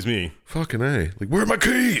it annoys me. Fucking A. Like, where are my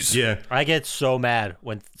keys? Yeah, I get so mad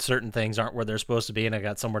when certain things aren't where they're supposed to be and I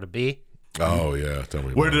got somewhere to be. Oh, yeah. Tell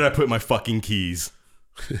me where about did I put my fucking keys?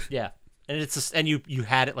 Yeah. And it's just, and you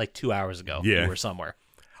had it like 2 hours ago. Yeah. You were somewhere.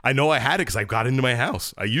 I know I had it because I got into my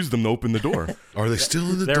house. I used them to open the door. it. Are they still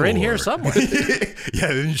in the door? They're in here somewhere. Yeah,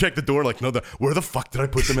 then you check the door like, no, where the fuck did I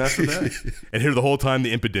put them after that? And here the whole time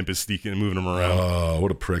the Impidimp is sneaking and moving them around. Oh, what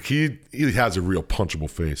a prick. He has a real punchable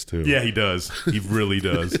face, too. Yeah, he does. He really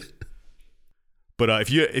does. But if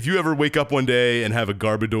you ever wake up one day and have a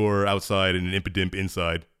Garbodor outside and an Impidimp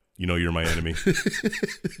inside, you know you're my enemy.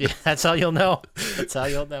 Yeah, that's how you'll know. That's how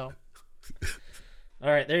you'll know. All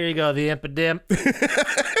right, there you go, the Impidimp.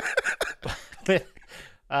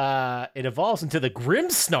 It evolves into the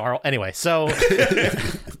Grimmsnarl. Anyway, so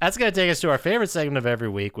that's going to take us to our favorite segment of every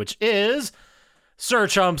week, which is Sir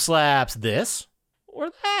Chump Slaps this or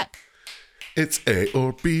that. It's A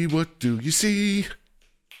or B. What do you see?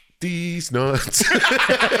 These nuts.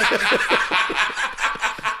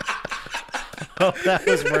 Oh, that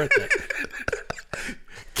was worth it.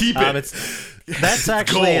 Keep it. That's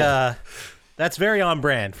actually that's very on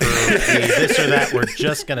brand for the this or that we're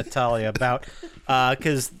just going to tell you about.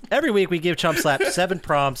 Because every week we give Chump Slap 7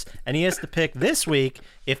 prompts, and he has to pick this week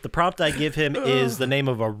if the prompt I give him is the name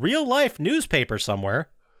of a real-life newspaper somewhere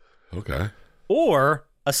Okay. or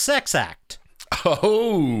a sex act.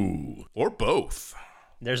 Oh. Or both.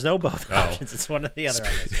 There's no both options. It's one or the other on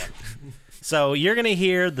this one. So you're going to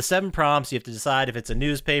hear the 7 prompts. You have to decide if it's a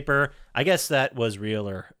newspaper. I guess that was real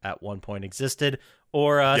or at one point existed.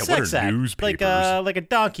 Or a what sex are act. newspapers? Like a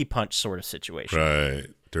donkey punch sort of situation. Right.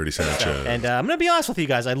 Dirty Sanchez. And I'm going to be honest with you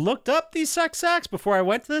guys. I looked up these sex acts before I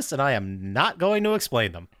went to this, and I am not going to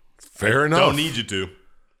explain them. Fair enough. Don't need you to.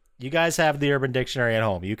 You guys have the Urban Dictionary at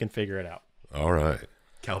home. You can figure it out. All right.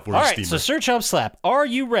 California All right, steamer. so Sir Chump Slap, are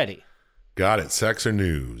you ready? Got it. Sex or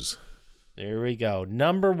news? There we go.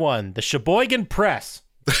 Number 1, the Sheboygan Press.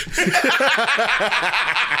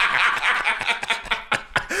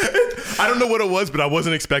 I don't know what it was, but I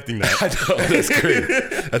wasn't expecting that. I know. That's great.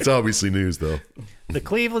 That's obviously news, though. The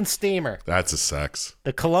Cleveland Steamer. That's a sex.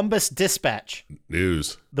 The Columbus Dispatch.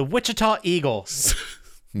 News. The Wichita Eagle.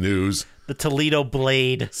 News. The Toledo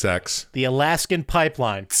Blade. Sex. The Alaskan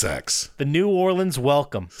Pipeline. Sex. The New Orleans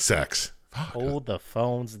Welcome. Sex. Hold the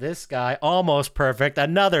phones. This guy almost perfect.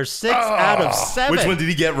 Another 6 out of 7. Which one did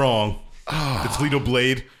he get wrong? The Toledo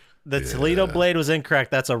Blade. The Toledo Blade was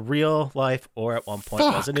incorrect. That's a real life, or at one point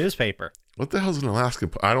was a newspaper. What the hell's an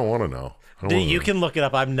Alaskan? I don't want to know. You can look it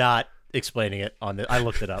up. I'm not explaining it on the. I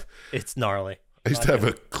looked it up. It's gnarly. I used to have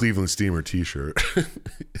a Cleveland Steamer T-shirt.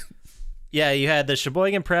 Yeah, you had the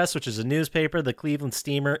Sheboygan Press, which is a newspaper. The Cleveland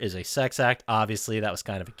Steamer is a sex act. Obviously, that was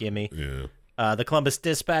kind of a gimme. Yeah. The Columbus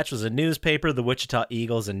Dispatch was a newspaper. The Wichita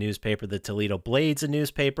Eagle is a newspaper. The Toledo Blade's a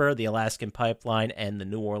newspaper. The Alaskan Pipeline and the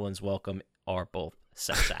New Orleans Welcome are both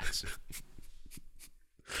sex acts.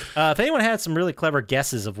 If anyone had some really clever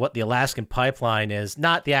guesses of what the Alaskan Pipeline is,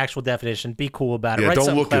 not the actual definition, be cool about it. Yeah, Write don't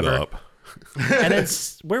something look clever. it up. And then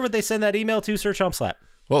where would they send that email to, Sir Chump Slap?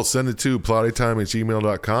 Well, send it to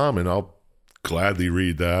plottytime@gmail.com and I'll gladly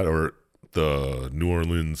read that, or the New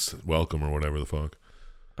Orleans Welcome, or whatever the fuck.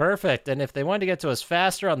 Perfect. And if they wanted to get to us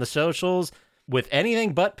faster on the socials with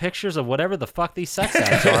anything but pictures of whatever the fuck these sex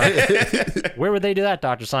acts are, where would they do that,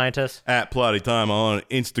 Dr. Scientist? At Plotty Time on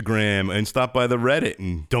Instagram, and stop by the Reddit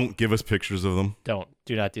and don't give us pictures of them. Do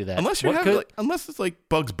not do that. Unless unless it's like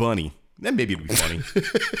Bugs Bunny. Then maybe it'd be funny.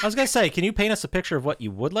 I was going to say, can you paint us a picture of what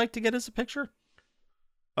you would like to get as a picture?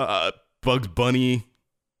 Bugs Bunny,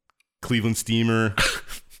 Cleveland Steamer,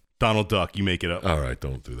 Donald Duck. You make it up. All right,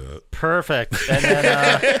 don't do that. Perfect. And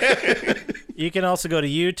then you can also go to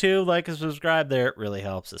YouTube, like and subscribe there. It really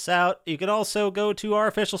helps us out. You can also go to our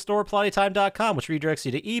official store, plottytime.com, which redirects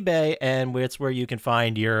you to eBay, and it's where you can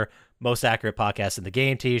find your most accurate podcast in the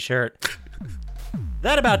game t-shirt.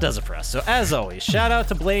 That about does it for us. So as always, shout out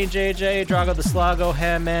to Blaine JJ, Drago the Slago,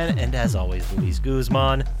 Hamman, and as always, Luis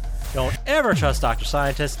Guzman. Don't ever trust Dr.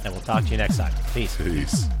 Scientist, and we'll talk to you next time. Peace.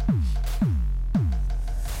 Peace.